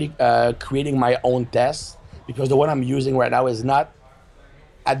 I'm actually creating my own test, because the one I'm using right now is not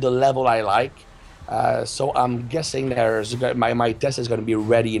at the level I like. So I'm guessing my test is going to be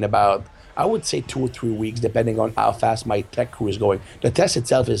ready in about, I would say, 2 or 3 weeks, depending on how fast my tech crew is going. The test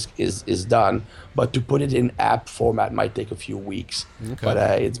itself is done, but to put it in app format might take a few weeks. Okay. But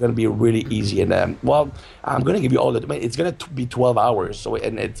it's going to be really easy. And I'm going to give you all it's going to be 12 hours. So,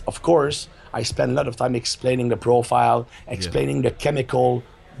 and it's, of course, I spend a lot of time explaining the profile, explaining the chemical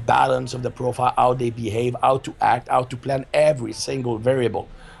balance of the profile, how they behave, how to act, how to plan every single variable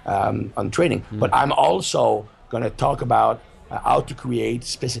on training. But I'm also going to talk about how to create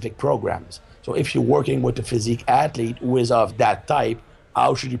specific programs. So if you're working with a physique athlete who is of that type,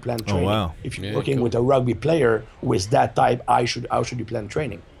 how should you plan training? wow. If you're Yeah, working cool. with a rugby player who is that type, how should you plan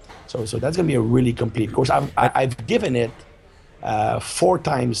training? So that's going to be a really complete course. I've given it 4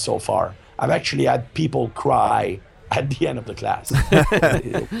 times so far. I've actually had people cry at the end of the class.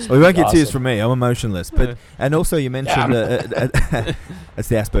 Well, you won't get tears from me. I'm emotionless. But and also you mentioned it's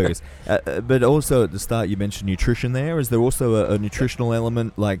the Asperger's. But also at the start you mentioned nutrition. There is there also a nutritional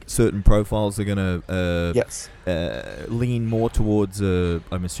element, like certain profiles are going to Yes. lean more towards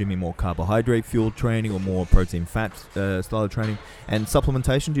I'm assuming more carbohydrate fueled training or more protein fat style of training, and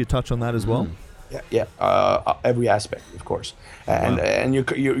supplementation. Do you touch on that as well? Yeah. Every aspect, of course. And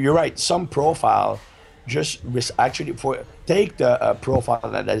you're right. Some profile just actually take the profile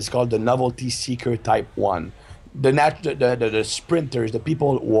that is called the novelty seeker type 1, the sprinters, the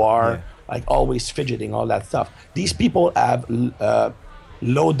people who are like always fidgeting, all that stuff. These people have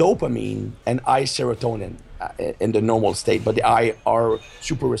low dopamine and high serotonin in the normal state, but the eye are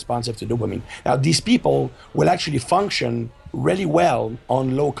super responsive to dopamine. Now these people will actually function really well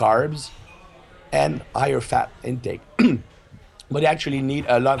on low carbs and higher fat intake, but they actually need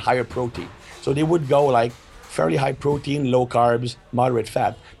a lot higher protein. So they would go like fairly high protein, low carbs, moderate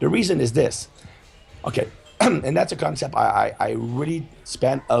fat. The reason is this. Okay, and that's a concept I really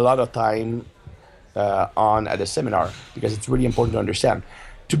spent a lot of time on at a seminar, because it's really important to understand.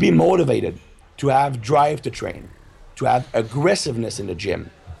 To be motivated, to have drive to train, to have aggressiveness in the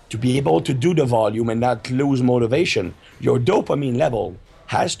gym, to be able to do the volume and not lose motivation, your dopamine level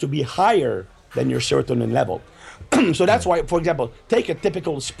has to be higher than your serotonin level. So that's why, for example, take a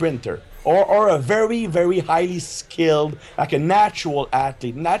typical sprinter or a very, very highly skilled, like a natural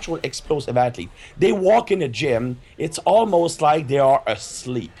athlete, natural explosive athlete. They walk in a gym, it's almost like they are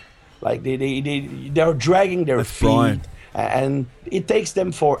asleep. Like they're dragging their feet. Brian. And it takes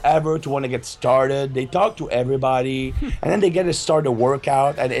them forever to want to get started. They talk to everybody, and then they get to start a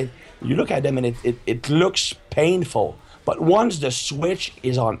workout, and you look at them and it looks painful. But once the switch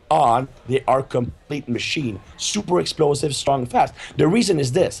is on, they are complete machine, super explosive, strong, fast. The reason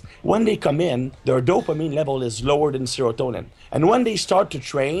is this: when they come in, their dopamine level is lower than serotonin. And when they start to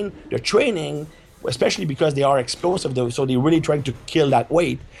train, they're training, especially because they are explosive, so they're really trying to kill that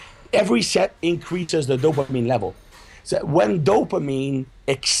weight. Every set increases the dopamine level. So when dopamine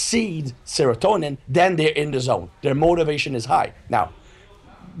exceeds serotonin, then they're in the zone. Their motivation is high. Now,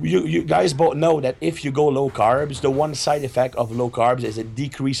 you guys both know that if you go low carbs, the one side effect of low carbs is it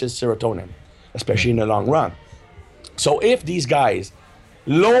decreases serotonin, especially in the long run. So if these guys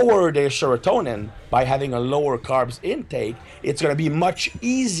lower their serotonin by having a lower carbs intake, it's going to be much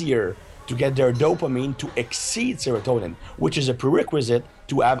easier to get their dopamine to exceed serotonin, which is a prerequisite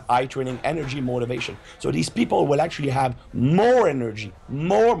to have high training energy motivation. So these people will actually have more energy,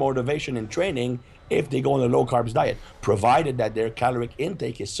 more motivation in training if they go on a low carbs diet, provided that their caloric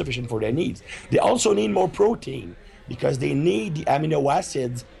intake is sufficient for their needs. They also need more protein because they need the amino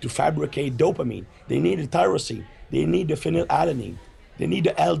acids to fabricate dopamine. They need the tyrosine, they need the phenylalanine, they need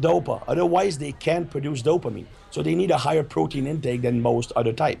the L-DOPA. Otherwise, they can't produce dopamine. So they need a higher protein intake than most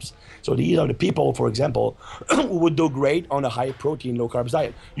other types. So these are the people, for example, who would do great on a high protein, low carbs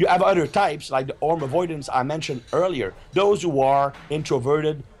diet. You have other types like the orm avoidance I mentioned earlier. Those who are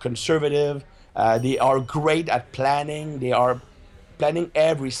introverted, conservative, they are great at planning. They are planning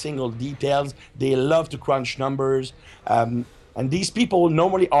every single details. They love to crunch numbers. And these people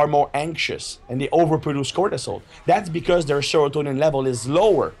normally are more anxious and they overproduce cortisol. That's because their serotonin level is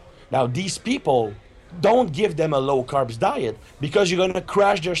lower. Now, these people, don't give them a low carbs diet because you're going to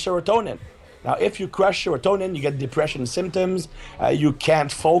crash their serotonin. Now, if you crash serotonin, you get depression symptoms, you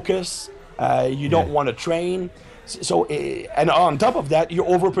can't focus, you don't want to train. So, and on top of that, you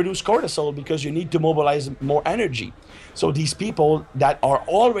overproduce cortisol because you need to mobilize more energy. So these people that are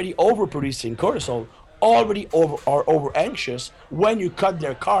already overproducing cortisol are over anxious. When you cut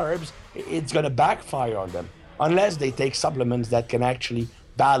their carbs, it's going to backfire on them unless they take supplements that can actually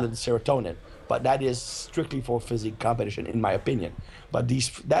balance serotonin. But that is strictly for physique competition, in my opinion. But these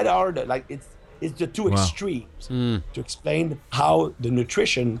that are it's the two extremes to explain how the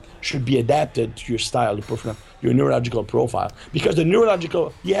nutrition should be adapted to your style, your neurological profile. Because the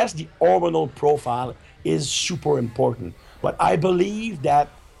hormonal profile is super important. But I believe that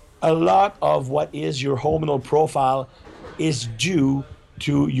a lot of what is your hormonal profile is due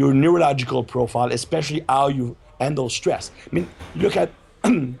to your neurological profile, especially how you handle stress. I mean, look at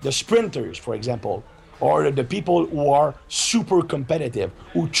the sprinters, for example, or the people who are super competitive,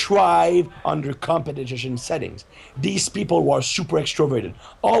 who thrive under competition settings. These people who are super extroverted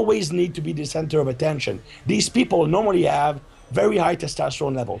always need to be the center of attention. These people normally have very high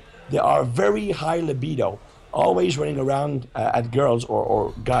testosterone level. They are very high libido. always running around at girls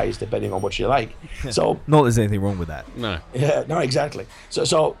or guys, depending on what you like. So Not that there's anything wrong with that. No. yeah, no, exactly.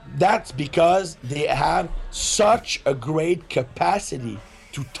 So that's because they have such a great capacity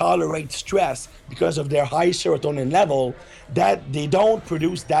to tolerate stress because of their high serotonin level that they don't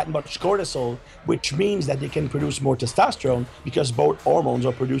produce that much cortisol, which means that they can produce more testosterone because both hormones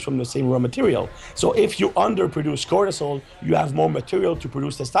are produced from the same raw material. So if you underproduce cortisol, you have more material to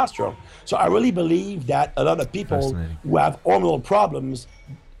produce testosterone. So I really believe that a lot of people Fascinating. who have hormonal problems,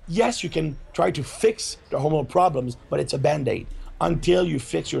 yes, you can try to fix the hormonal problems, but it's a band-aid until you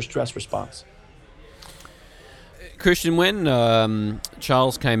fix your stress response. Christian, when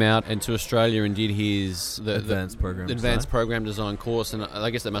Charles came out into Australia and did his Advanced program design course, and I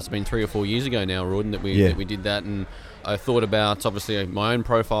guess that must have been 3 or 4 years ago now, Rawdon, that we did that, and I thought about obviously my own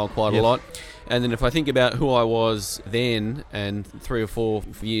profile quite a lot, and then if I think about who I was then and 3 or 4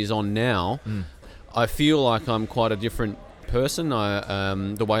 years on now, I feel like I'm quite a different person.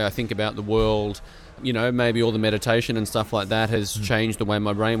 The way I think about the world, you know, maybe all the meditation and stuff like that has changed the way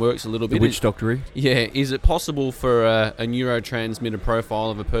my brain works a little The bit. witch doctory. Yeah, is it possible for a neurotransmitter profile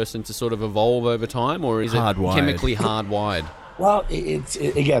of a person to sort of evolve over time, or is it Hardwired. chemically hardwired? Well, it's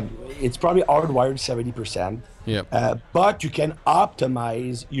probably hardwired 70%. Yeah. But you can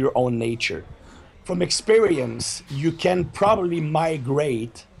optimize your own nature. From experience, you can probably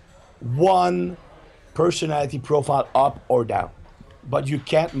migrate one personality profile up or down, but you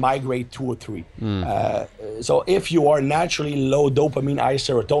can't migrate 2 or 3. So if you are naturally low dopamine, high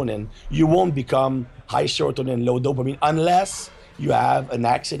serotonin, you won't become high serotonin, low dopamine unless you have an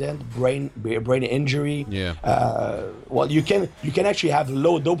accident, brain injury. Yeah. Well, you can actually have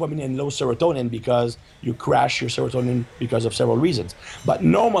low dopamine and low serotonin because you crash your serotonin because of several reasons. But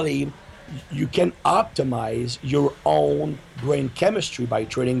normally, you can optimize your own brain chemistry by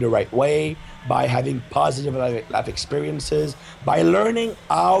training the right way, by having positive life experiences, by learning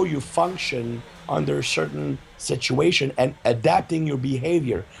how you function under a certain situation and adapting your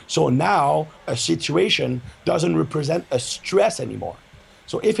behavior. So now a situation doesn't represent a stress anymore.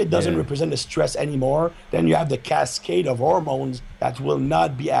 So if it doesn't represent a stress anymore, then you have the cascade of hormones that will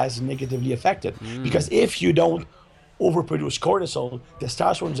not be as negatively affected. Because if you don't overproduce cortisol,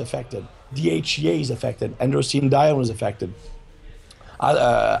 testosterone is affected, DHEA is affected, androstenedione is affected,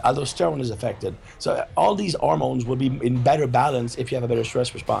 aldosterone is affected. So all these hormones will be in better balance if you have a better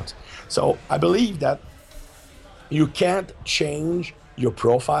stress response. So I believe that you can't change your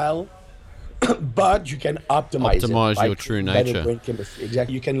profile, but you can optimize it by your true better nature. brain chemistry.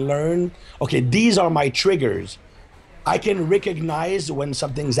 Exactly. You can learn, okay, these are my triggers. I can recognize when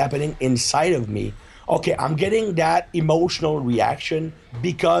something's happening inside of me. Okay, I'm getting that emotional reaction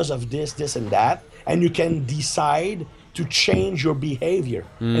because of this, and that. And you can decide to change your behavior.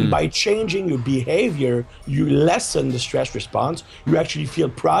 And by changing your behavior, you lessen the stress response. You actually feel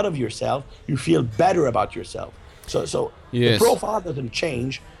proud of yourself. You feel better about yourself. So Yes. the profile doesn't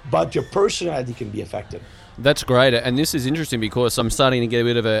change, but your personality can be affected. That's great, and this is interesting because I'm starting to get a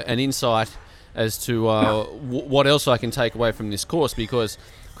bit of an insight as to what else I can take away from this course, because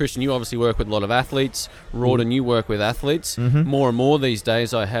Christian, you obviously work with a lot of athletes. Rawdon, you work with athletes. More and more these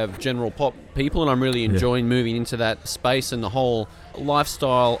days I have general pop people, and I'm really enjoying moving into that space and the whole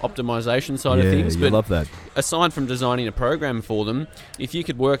lifestyle optimization side of things. But love that. Aside from designing a program for them, if you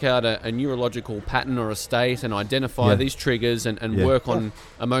could work out a neurological pattern or a state and identify these triggers and work on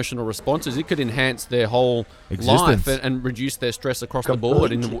emotional responses, it could enhance their whole Existence. life and reduce their stress across the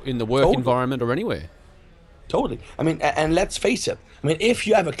board in the work environment or anywhere. Totally. I mean, and let's face it. I mean, if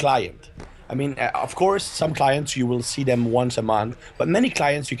you have a client, I mean, of course, some clients you will see them once a month, but many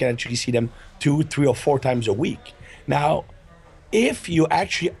clients you can actually see them 2, 3, or 4 times a week. Now, if you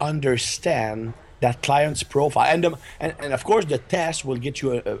actually understand that client's profile, and of course the test will get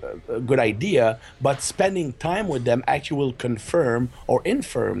you a good idea, but spending time with them actually will confirm or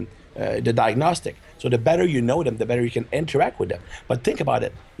infirm the diagnostic. So the better you know them, the better you can interact with them. But think about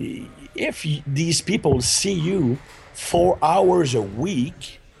it. If these people see you 4 hours a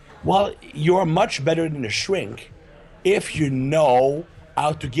week, well, you're much better than a shrink if you know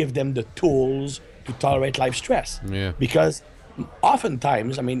how to give them the tools to tolerate life stress. Yeah. Because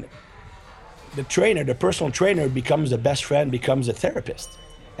oftentimes, I mean, the personal trainer becomes the best friend, becomes a therapist.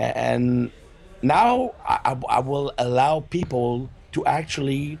 And now I will allow people to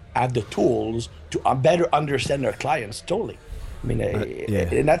actually have the tools to better understand their clients totally. I mean,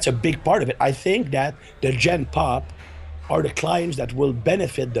 and that's a big part of it. I think that the Gen Pop are the clients that will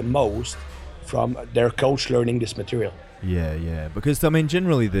benefit the most from their coach learning this material. Yeah. Because I mean,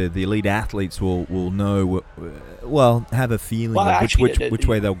 generally the elite athletes will know, have a feeling Well, of actually, which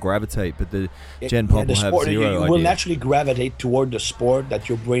way they'll gravitate. But the Gen Pop will have zero you idea. will naturally gravitate toward the sport that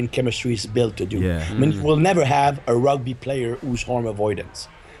your brain chemistry is built to do. Yeah. I mean, you will never have a rugby player who's harm avoidance.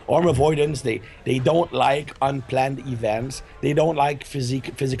 Harm avoidance, they don't like unplanned events. They don't like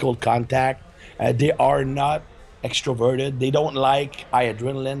physical contact. They are not extroverted. They don't like high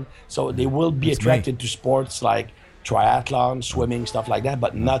adrenaline. So they will be attracted to sports like triathlon, swimming, stuff like that,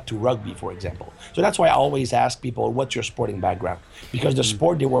 but not to rugby, for example. So that's why I always ask people, what's your sporting background? Because the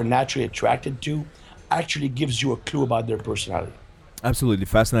sport they were naturally attracted to actually gives you a clue about their personality. Absolutely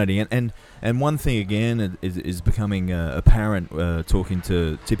fascinating, and one thing again is becoming apparent talking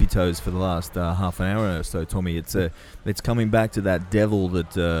to Tippy Toes for the last half an hour or so, Tommy. It's coming back to that devil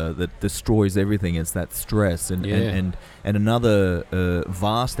that destroys everything. It's that stress, and another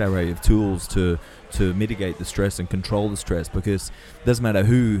vast array of tools to mitigate the stress and control the stress, because it doesn't matter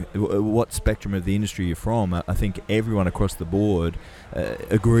what spectrum of the industry you're from. I think everyone across the board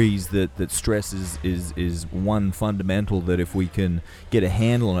agrees that stress is one fundamental, that if we can get a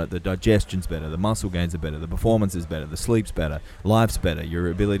handle on it, the digestion's better, the muscle gains are better, the performance is better, the sleep's better, life's better,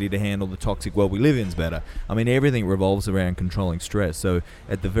 your ability to handle the toxic world we live in is better. I mean, everything revolves around controlling stress. So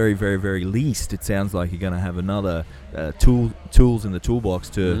at the very, very, very least, it sounds like you're going to have another tools in the toolbox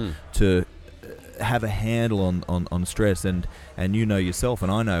to have a handle on stress, and you know yourself, and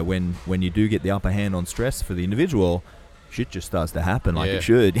I know when you do get the upper hand on stress for the individual, shit just starts to happen like it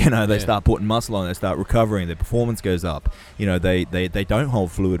should. They start putting muscle on, they start recovering, their performance goes up. They don't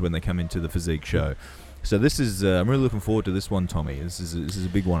hold fluid when they come into the physique show. So this is I'm really looking forward to this one, Tommy. This is a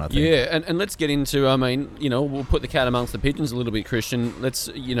big one, I think. Yeah, and let's get into, I mean, we'll put the cat amongst the pigeons a little bit, Christian. Let's,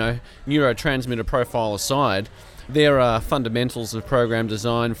 neurotransmitter profile aside, there are fundamentals of program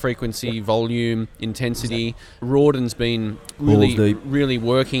design: frequency, volume, intensity. Rawdon's been really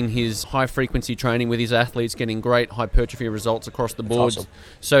working his high-frequency training with his athletes, getting great hypertrophy results across the board. Awesome.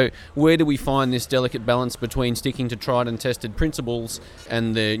 So where do we find this delicate balance between sticking to tried and tested principles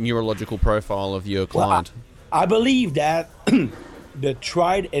and the neurological profile of your client? Well, I believe that the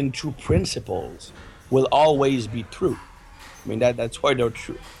tried and true principles will always be true. I mean, that's why they're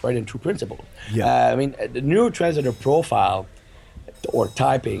true, right and true principles. Yeah. The neurotransmitter profile or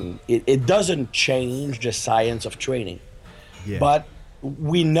typing, it doesn't change the science of training. Yeah. But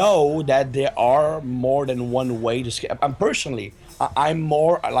we know that there are more than one way to scale. I'm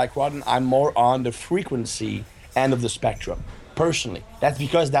more like Rawdon, I'm more on the frequency end of the spectrum. Personally, that's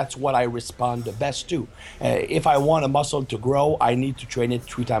because that's what I respond the best to. If I want a muscle to grow, I need to train it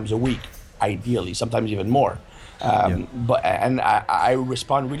 3 times a week, ideally, sometimes even more. But I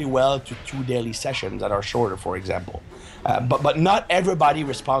respond really well to 2 daily sessions that are shorter, for example. But not everybody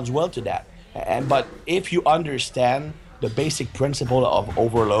responds well to that. But if you understand the basic principle of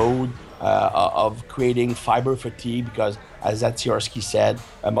overload, of creating fiber fatigue, because as Zatsiorski said,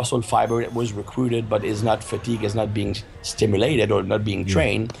 a muscle fiber that was recruited but is not fatigued, is not being stimulated or not being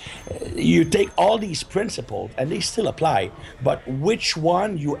trained. You take all these principles and they still apply, but which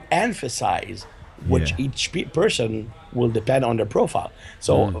one you emphasize, which each person will depend on their profile.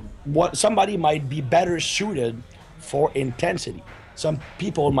 So what somebody might be better suited for intensity. Some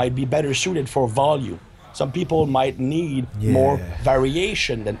people might be better suited for volume. Some people might need more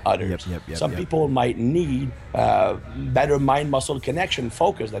variation than others. Some people might need better mind-muscle connection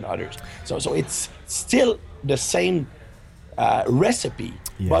focus than others. So it's still the same recipe,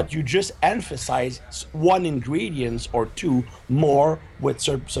 but you just emphasize one ingredient or two more with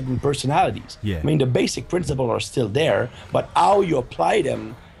certain personalities. I mean, the basic principles are still there, but how you apply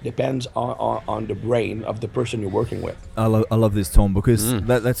them depends on the brain of the person you're working with. I love this, Tom, because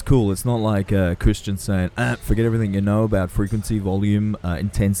that's cool. It's not like Christian saying, forget everything you know about frequency, volume,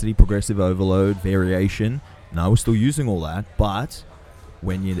 intensity, progressive overload, variation. No, we're still using all that, but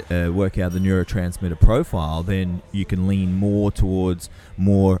when you work out the neurotransmitter profile, then you can lean more towards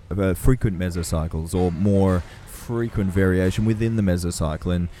more frequent mesocycles or more frequent variation within the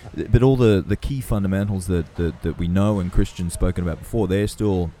mesocycle. But all the key fundamentals that we know and Christian's spoken about before, they're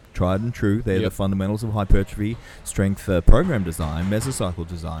still tried and true. They're the fundamentals of hypertrophy, strength program design, mesocycle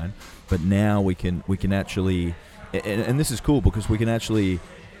design. But now we can actually, and this is cool because we can actually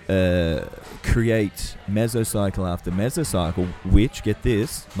create mesocycle after mesocycle, which, get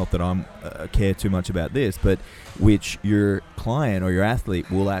this, not that I'm care too much about this, but which your client or your athlete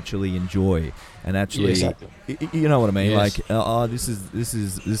will actually enjoy. and actually, exactly. you know what I mean? Yes. Like, this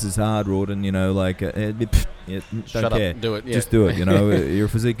is hard, Rawdon. You know, like, don't Shut care. up, do it. Yeah. Just do it. You know, you're a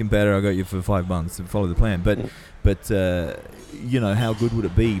physique competitor. I got you for 5 months. Follow the plan. But you know, how good would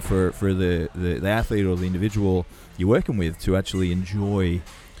it be for the athlete or the individual you're working with to actually enjoy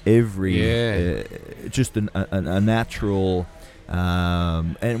every just a natural.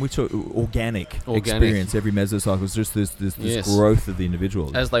 And we talk organic experience. Every mesocycle is just this growth of the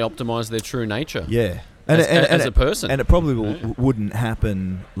individual as they optimize their true nature. Yeah, as a person, and it probably wouldn't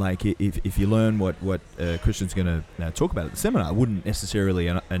happen like if you learn what Christian's going to talk about at the seminar. It wouldn't necessarily,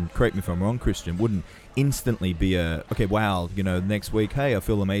 and correct me if I'm wrong, Christian, wouldn't instantly be okay, wow, you know, next week, hey, I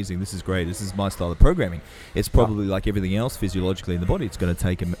feel amazing, this is great, this is my style of programming. It's probably like everything else physiologically in the body. It's going to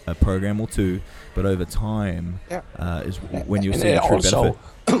take a program or two, but over time is when you'll see the true also,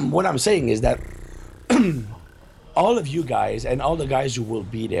 benefit. what I'm saying is that all of you guys and all the guys who will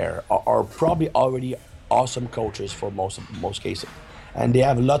be there are probably already awesome coaches for most cases, and they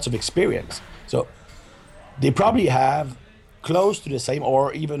have lots of experience. So they probably have close to the same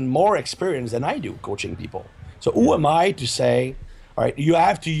or even more experience than I do coaching people. So who am I to say, all right, you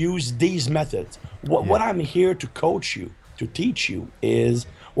have to use these methods? What I'm here to coach you, to teach you is,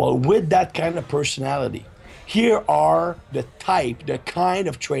 well, with that kind of personality, here are the kind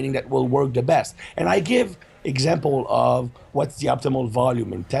of training that will work the best. And I give example of what's the optimal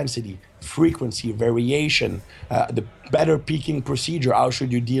volume, intensity, frequency, variation, the better peaking procedure, how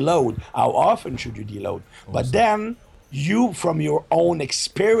should you deload, how often should you deload. Awesome. But then you, from your own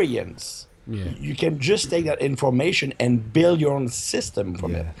experience, you can just take that information and build your own system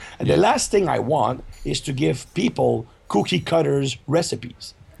from it. And the last thing I want is to give people cookie cutters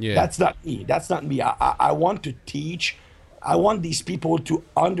recipes. That's not me. I want to teach. I want these people to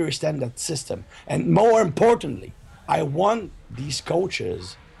understand that system. And more importantly, I want these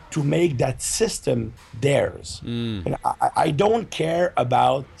coaches to make that system theirs. And I don't care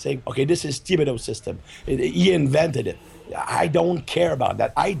about saying, okay, this is Thibodeau's system. He invented it. I don't care about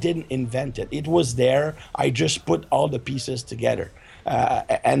that. I didn't invent it. It was there. I just put all the pieces together.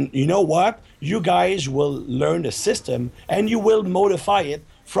 And you know what? You guys will learn the system and you will modify it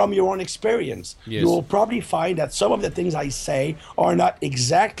from your own experience. You will probably find that some of the things I say are not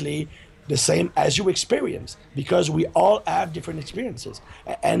exactly the same as you experience, because we all have different experiences,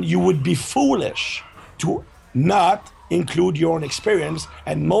 and you would be foolish to not include your own experience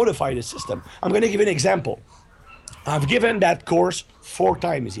and modify the system. I'm going to give you an example. I've given that course 4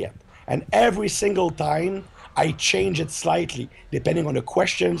 times yet, and every single time I change it slightly depending on the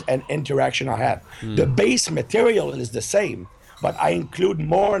questions and interaction I had. The base material is the same, but I include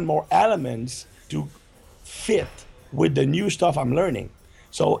more and more elements to fit with the new stuff I'm learning.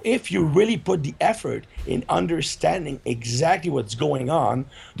 So if you really put the effort in understanding exactly what's going on,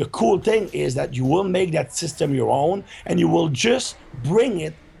 the cool thing is that you will make that system your own, and you will just bring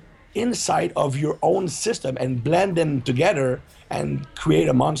it inside of your own system and blend them together and create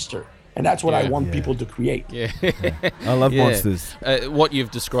a monster. And that's what I want people to create. I love monsters. What you've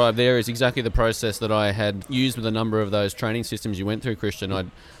described there is exactly the process that I had used with a number of those training systems you went through, Christian.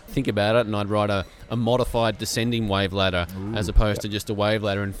 I'd think about it and I'd write a modified descending wave ladder as opposed to just a wave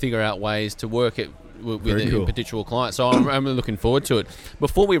ladder, and figure out ways to work it with a particular client. So I'm really looking forward to it.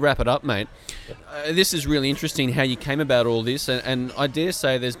 Before we wrap it up, mate, this is really interesting how you came about all this, and I dare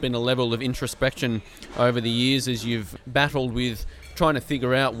say there's been a level of introspection over the years as you've battled with trying to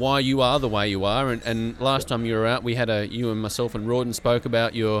figure out why you are the way you are. And last time you were out, we had you and myself and Rawdon spoke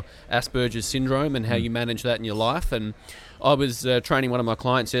about your Asperger's syndrome and how you manage that in your life. And I was training one of my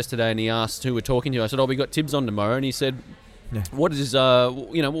clients yesterday, and he asked who we're talking to. I said, we got Tibbs on tomorrow. And he said, what is,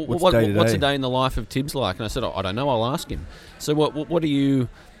 what's a day in the life of Tibbs like? And I said, I don't know, I'll ask him. So what do you,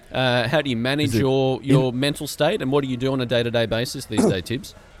 how do you manage your mental state, and what do you do on a day-to-day basis these days,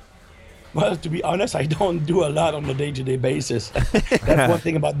 Tibbs? Well, to be honest, I don't do a lot on a day-to-day basis. That's one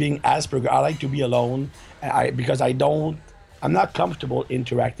thing about being Asperger. I like to be alone because I'm not comfortable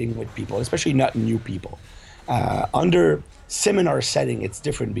interacting with people, especially not new people. Under seminar setting, it's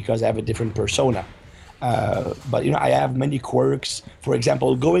different because I have a different persona. But I have many quirks. For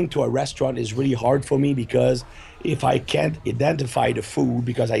example, going to a restaurant is really hard for me because if I can't identify the food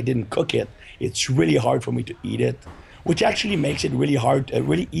because I didn't cook it, it's really hard for me to eat it. Which actually makes it really hard,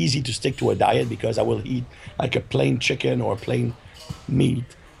 really easy to stick to a diet, because I will eat like a plain chicken or plain meat,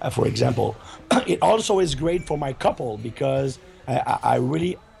 for example. It also is great for my couple because I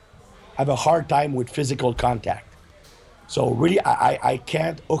really have a hard time with physical contact. So really, I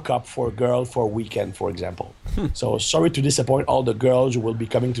can't hook up for a girl for a weekend, for example. So sorry to disappoint all the girls who will be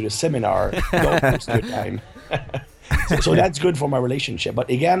coming to the seminar. Don't waste your time. So that's good for my relationship. But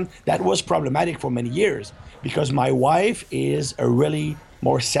again, that was problematic for many years because my wife is a really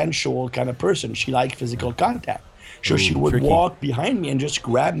more sensual kind of person. She likes physical contact. So she would tricky. walk behind me and just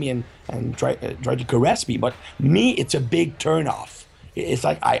grab me and try to caress me. But me, it's a big turnoff. It's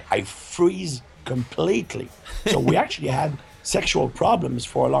like I freeze completely. So we actually had sexual problems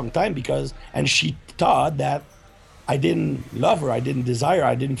for a long time and she thought that I didn't love her, I didn't desire her,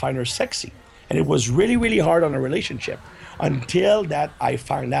 I didn't find her sexy. And it was really, really hard on a relationship until that I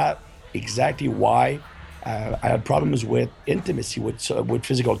found out exactly why I had problems with intimacy, with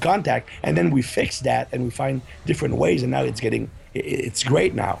physical contact. And then we fixed that and we find different ways. And now it's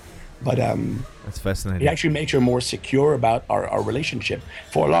great now. But That's fascinating. it actually makes her more secure about our relationship.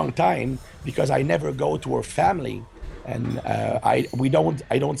 For a long time, because I never go to her family, and I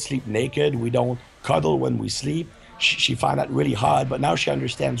don't sleep naked. We don't cuddle when we sleep. She found that really hard, but now she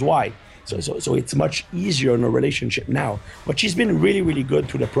understands why. So it's much easier in a relationship now. But she's been really, really good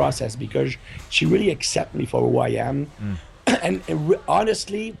through the process because she really accepts me for who I am. And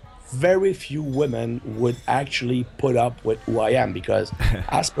honestly, very few women would actually put up with who I am because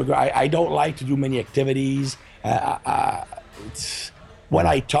Asperger, I don't like to do many activities. When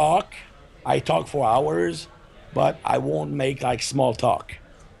I talk for hours, but I won't make like small talk.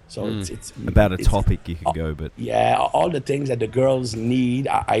 So it's About a topic you can go, but yeah, all the things that the girls need,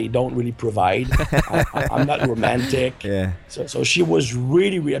 I don't really provide. I'm not romantic. yeah. So she was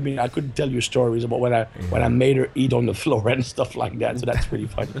really, really. I mean, I could tell you stories about when I made her eat on the floor and stuff like that. So that's pretty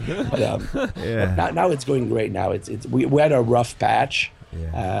funny. But now it's going great. Now we had a rough patch,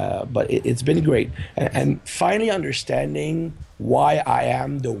 but it's been great. And finally understanding why I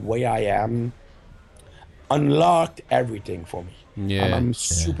am the way I am unlocked everything for me. I'm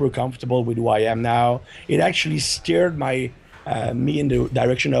super comfortable with who I am now. It actually steered me in the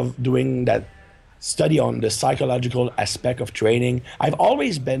direction of doing that study on the psychological aspect of training. I've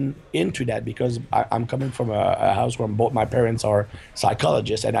always been into that because I'm coming from a house where both my parents are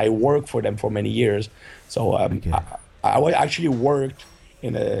psychologists and I worked for them for many years. So I actually worked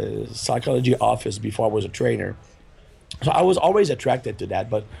in a psychology office before I was a trainer. So I was always attracted to that,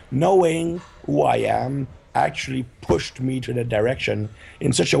 but knowing who I am actually pushed me to the direction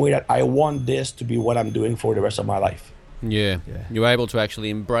in such a way that I want this to be what I'm doing for the rest of my life. Yeah. You're able to actually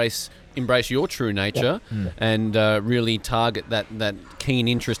embrace your true nature and really target that keen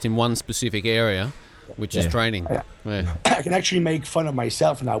interest in one specific area, which is training. I can actually make fun of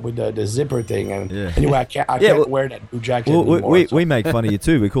myself now with the zipper thing, and anyway, I can't wear that blue jacket anymore. We make fun of you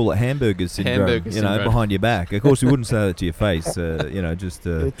too. We call it hamburger syndrome. Syndrome. Behind your back. Of course, we wouldn't say that to your face. Just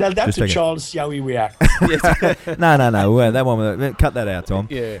tell that just to take Charles. See how he reacts. No. Well, that one. Cut that out, Tom.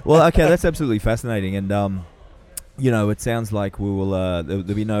 Yeah. Well, okay, that's absolutely fascinating, and it sounds like we will. There'll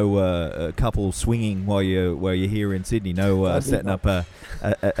be no couple swinging while you're here in Sydney. No setting up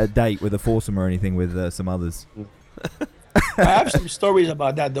a date with a foursome or anything with some others. I have some stories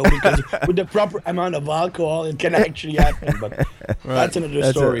about that though, because with the proper amount of alcohol, it can actually happen. But that's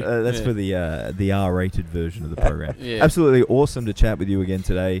another story. That's for the R-rated version of the program. Yeah. Absolutely awesome to chat with you again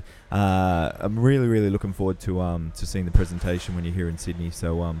today. I'm really, really looking forward to seeing the presentation when you're here in Sydney.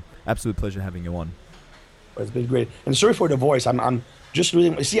 So absolute pleasure having you on. It's been great. And sorry for the voice. I'm just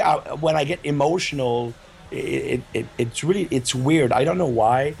losing. See, when I get emotional, it's weird. I don't know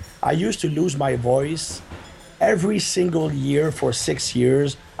why. I used to lose my voice every single year for 6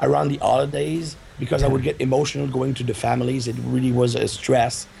 years around the holidays because I would get emotional going to the families. It really was a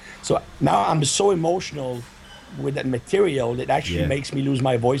stress. So now I'm so emotional with that material that actually makes me lose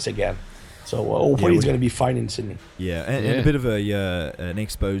my voice again. So hopefully it's going to be fine in Sydney. Yeah, and a bit of an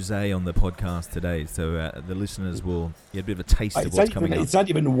expose on the podcast today, so the listeners will get a bit of a taste of what's coming up. It's not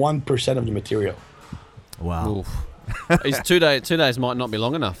even 1% of the material. Wow. It's 2 days. 2 days might not be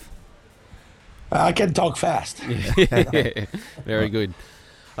long enough. I can talk fast. Very good.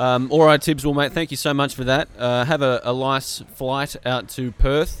 All right, Tibbs. Well, mate, thank you so much for that. Have a nice flight out to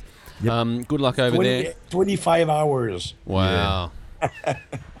Perth. Yep. Good luck over there. 25 hours. Wow. Yeah.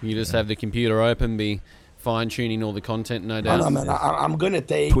 You just have the computer open, be fine-tuning all the content, no doubt. I'm going to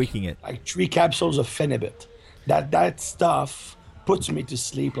take tweaking it. Like 3 capsules of Phenibut. That stuff puts me to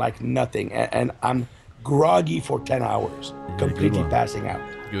sleep like nothing. And I'm groggy for 10 hours, completely passing out.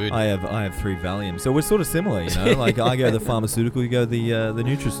 Good. I have 3 Valium, so we're sort of similar, Like I go the pharmaceutical, you go the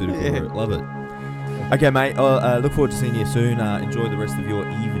nutraceutical route. Love it. Okay, mate. Look forward to seeing you soon. Enjoy the rest of your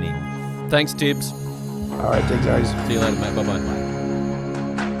evening. Thanks, Tibbs. All right, thanks, guys. See you later, mate. Bye-bye.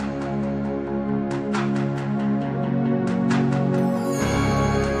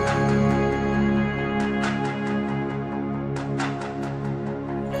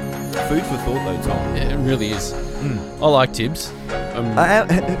 food for thought, though, Tom. It really is. I like Tibbs.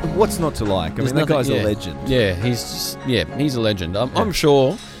 What's not to like? I mean, that guy's a legend. Yeah, he's a legend. I'm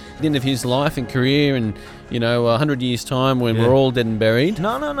sure at the end of his life and career, and 100 years time when we're all dead and buried.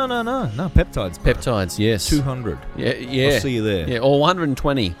 No. Peptides. Bro. Peptides, yes. 200. Yeah. I'll see you there. Yeah, or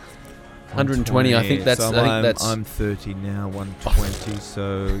 120. 120. I think that's. So I think that's. I'm 30 now. 120.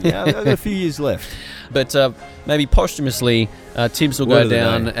 So yeah, I've got a few years left. But maybe posthumously, Tibbs will Word go of the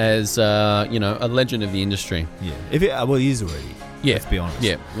down day. as a legend of the industry. Yeah. Well, he is already. Yeah. Let's be honest.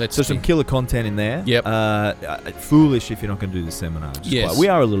 Yeah. So some killer content in there. Yep. Foolish if you're not going to do the seminar. Yes. We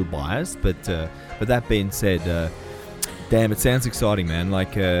are a little biased, but that being said, damn, it sounds exciting, man.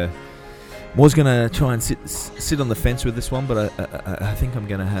 Like, was going to try and sit on the fence with this one, but I think I'm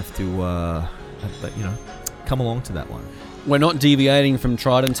going to have to, come along to that one. We're not deviating from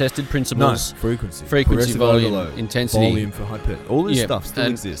tried and tested principles. No, frequency, volume, overload, intensity. volume for hyper. All this stuff still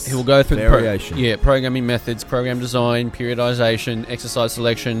and exists. He will go through variation. Programming methods, program design, periodization, exercise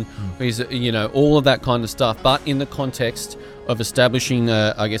selection. He's, all of that kind of stuff, but in the context of establishing,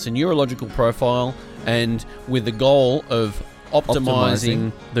 a neurological profile, and with the goal of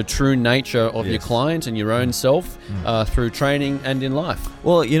optimizing the true nature of your client and your own self through training and in life.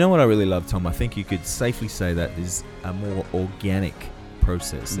 Well, you know what I really love, Tom? I think you could safely say that is a more organic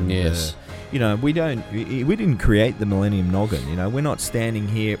process. And, yes. We didn't create the Millennium Noggin. We're not sitting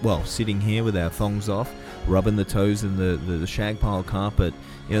here with our thongs off, rubbing the toes in the shag pile carpet.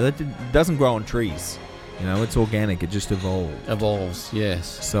 That doesn't grow on trees. It's organic. It just Evolves,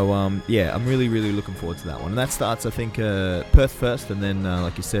 yes. So, I'm really, really looking forward to that one. And that starts, I think, Perth first, and then,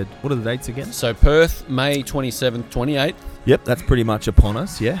 like you said, what are the dates again? So, Perth, May 27th, 28th. Yep, that's pretty much upon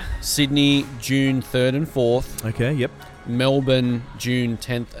us, yeah. Sydney, June 3rd and 4th. Okay, yep. Melbourne, June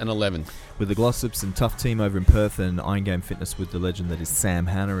 10th and 11th. With the Glossops and Tough team over in Perth, and Iron Game Fitness with the legend that is Sam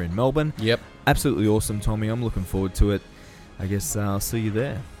Hanna in Melbourne. Yep. Absolutely awesome, Tommy. I'm looking forward to it. I guess I'll see you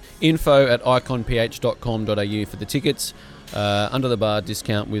there. info@iconph.com.au for the tickets. Under the bar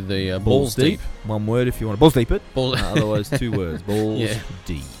discount with the Balls Deep. One word if you want to. Balls Deep it. Otherwise 2 words. Balls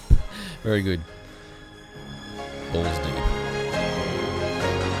Deep. Very good. Balls Deep.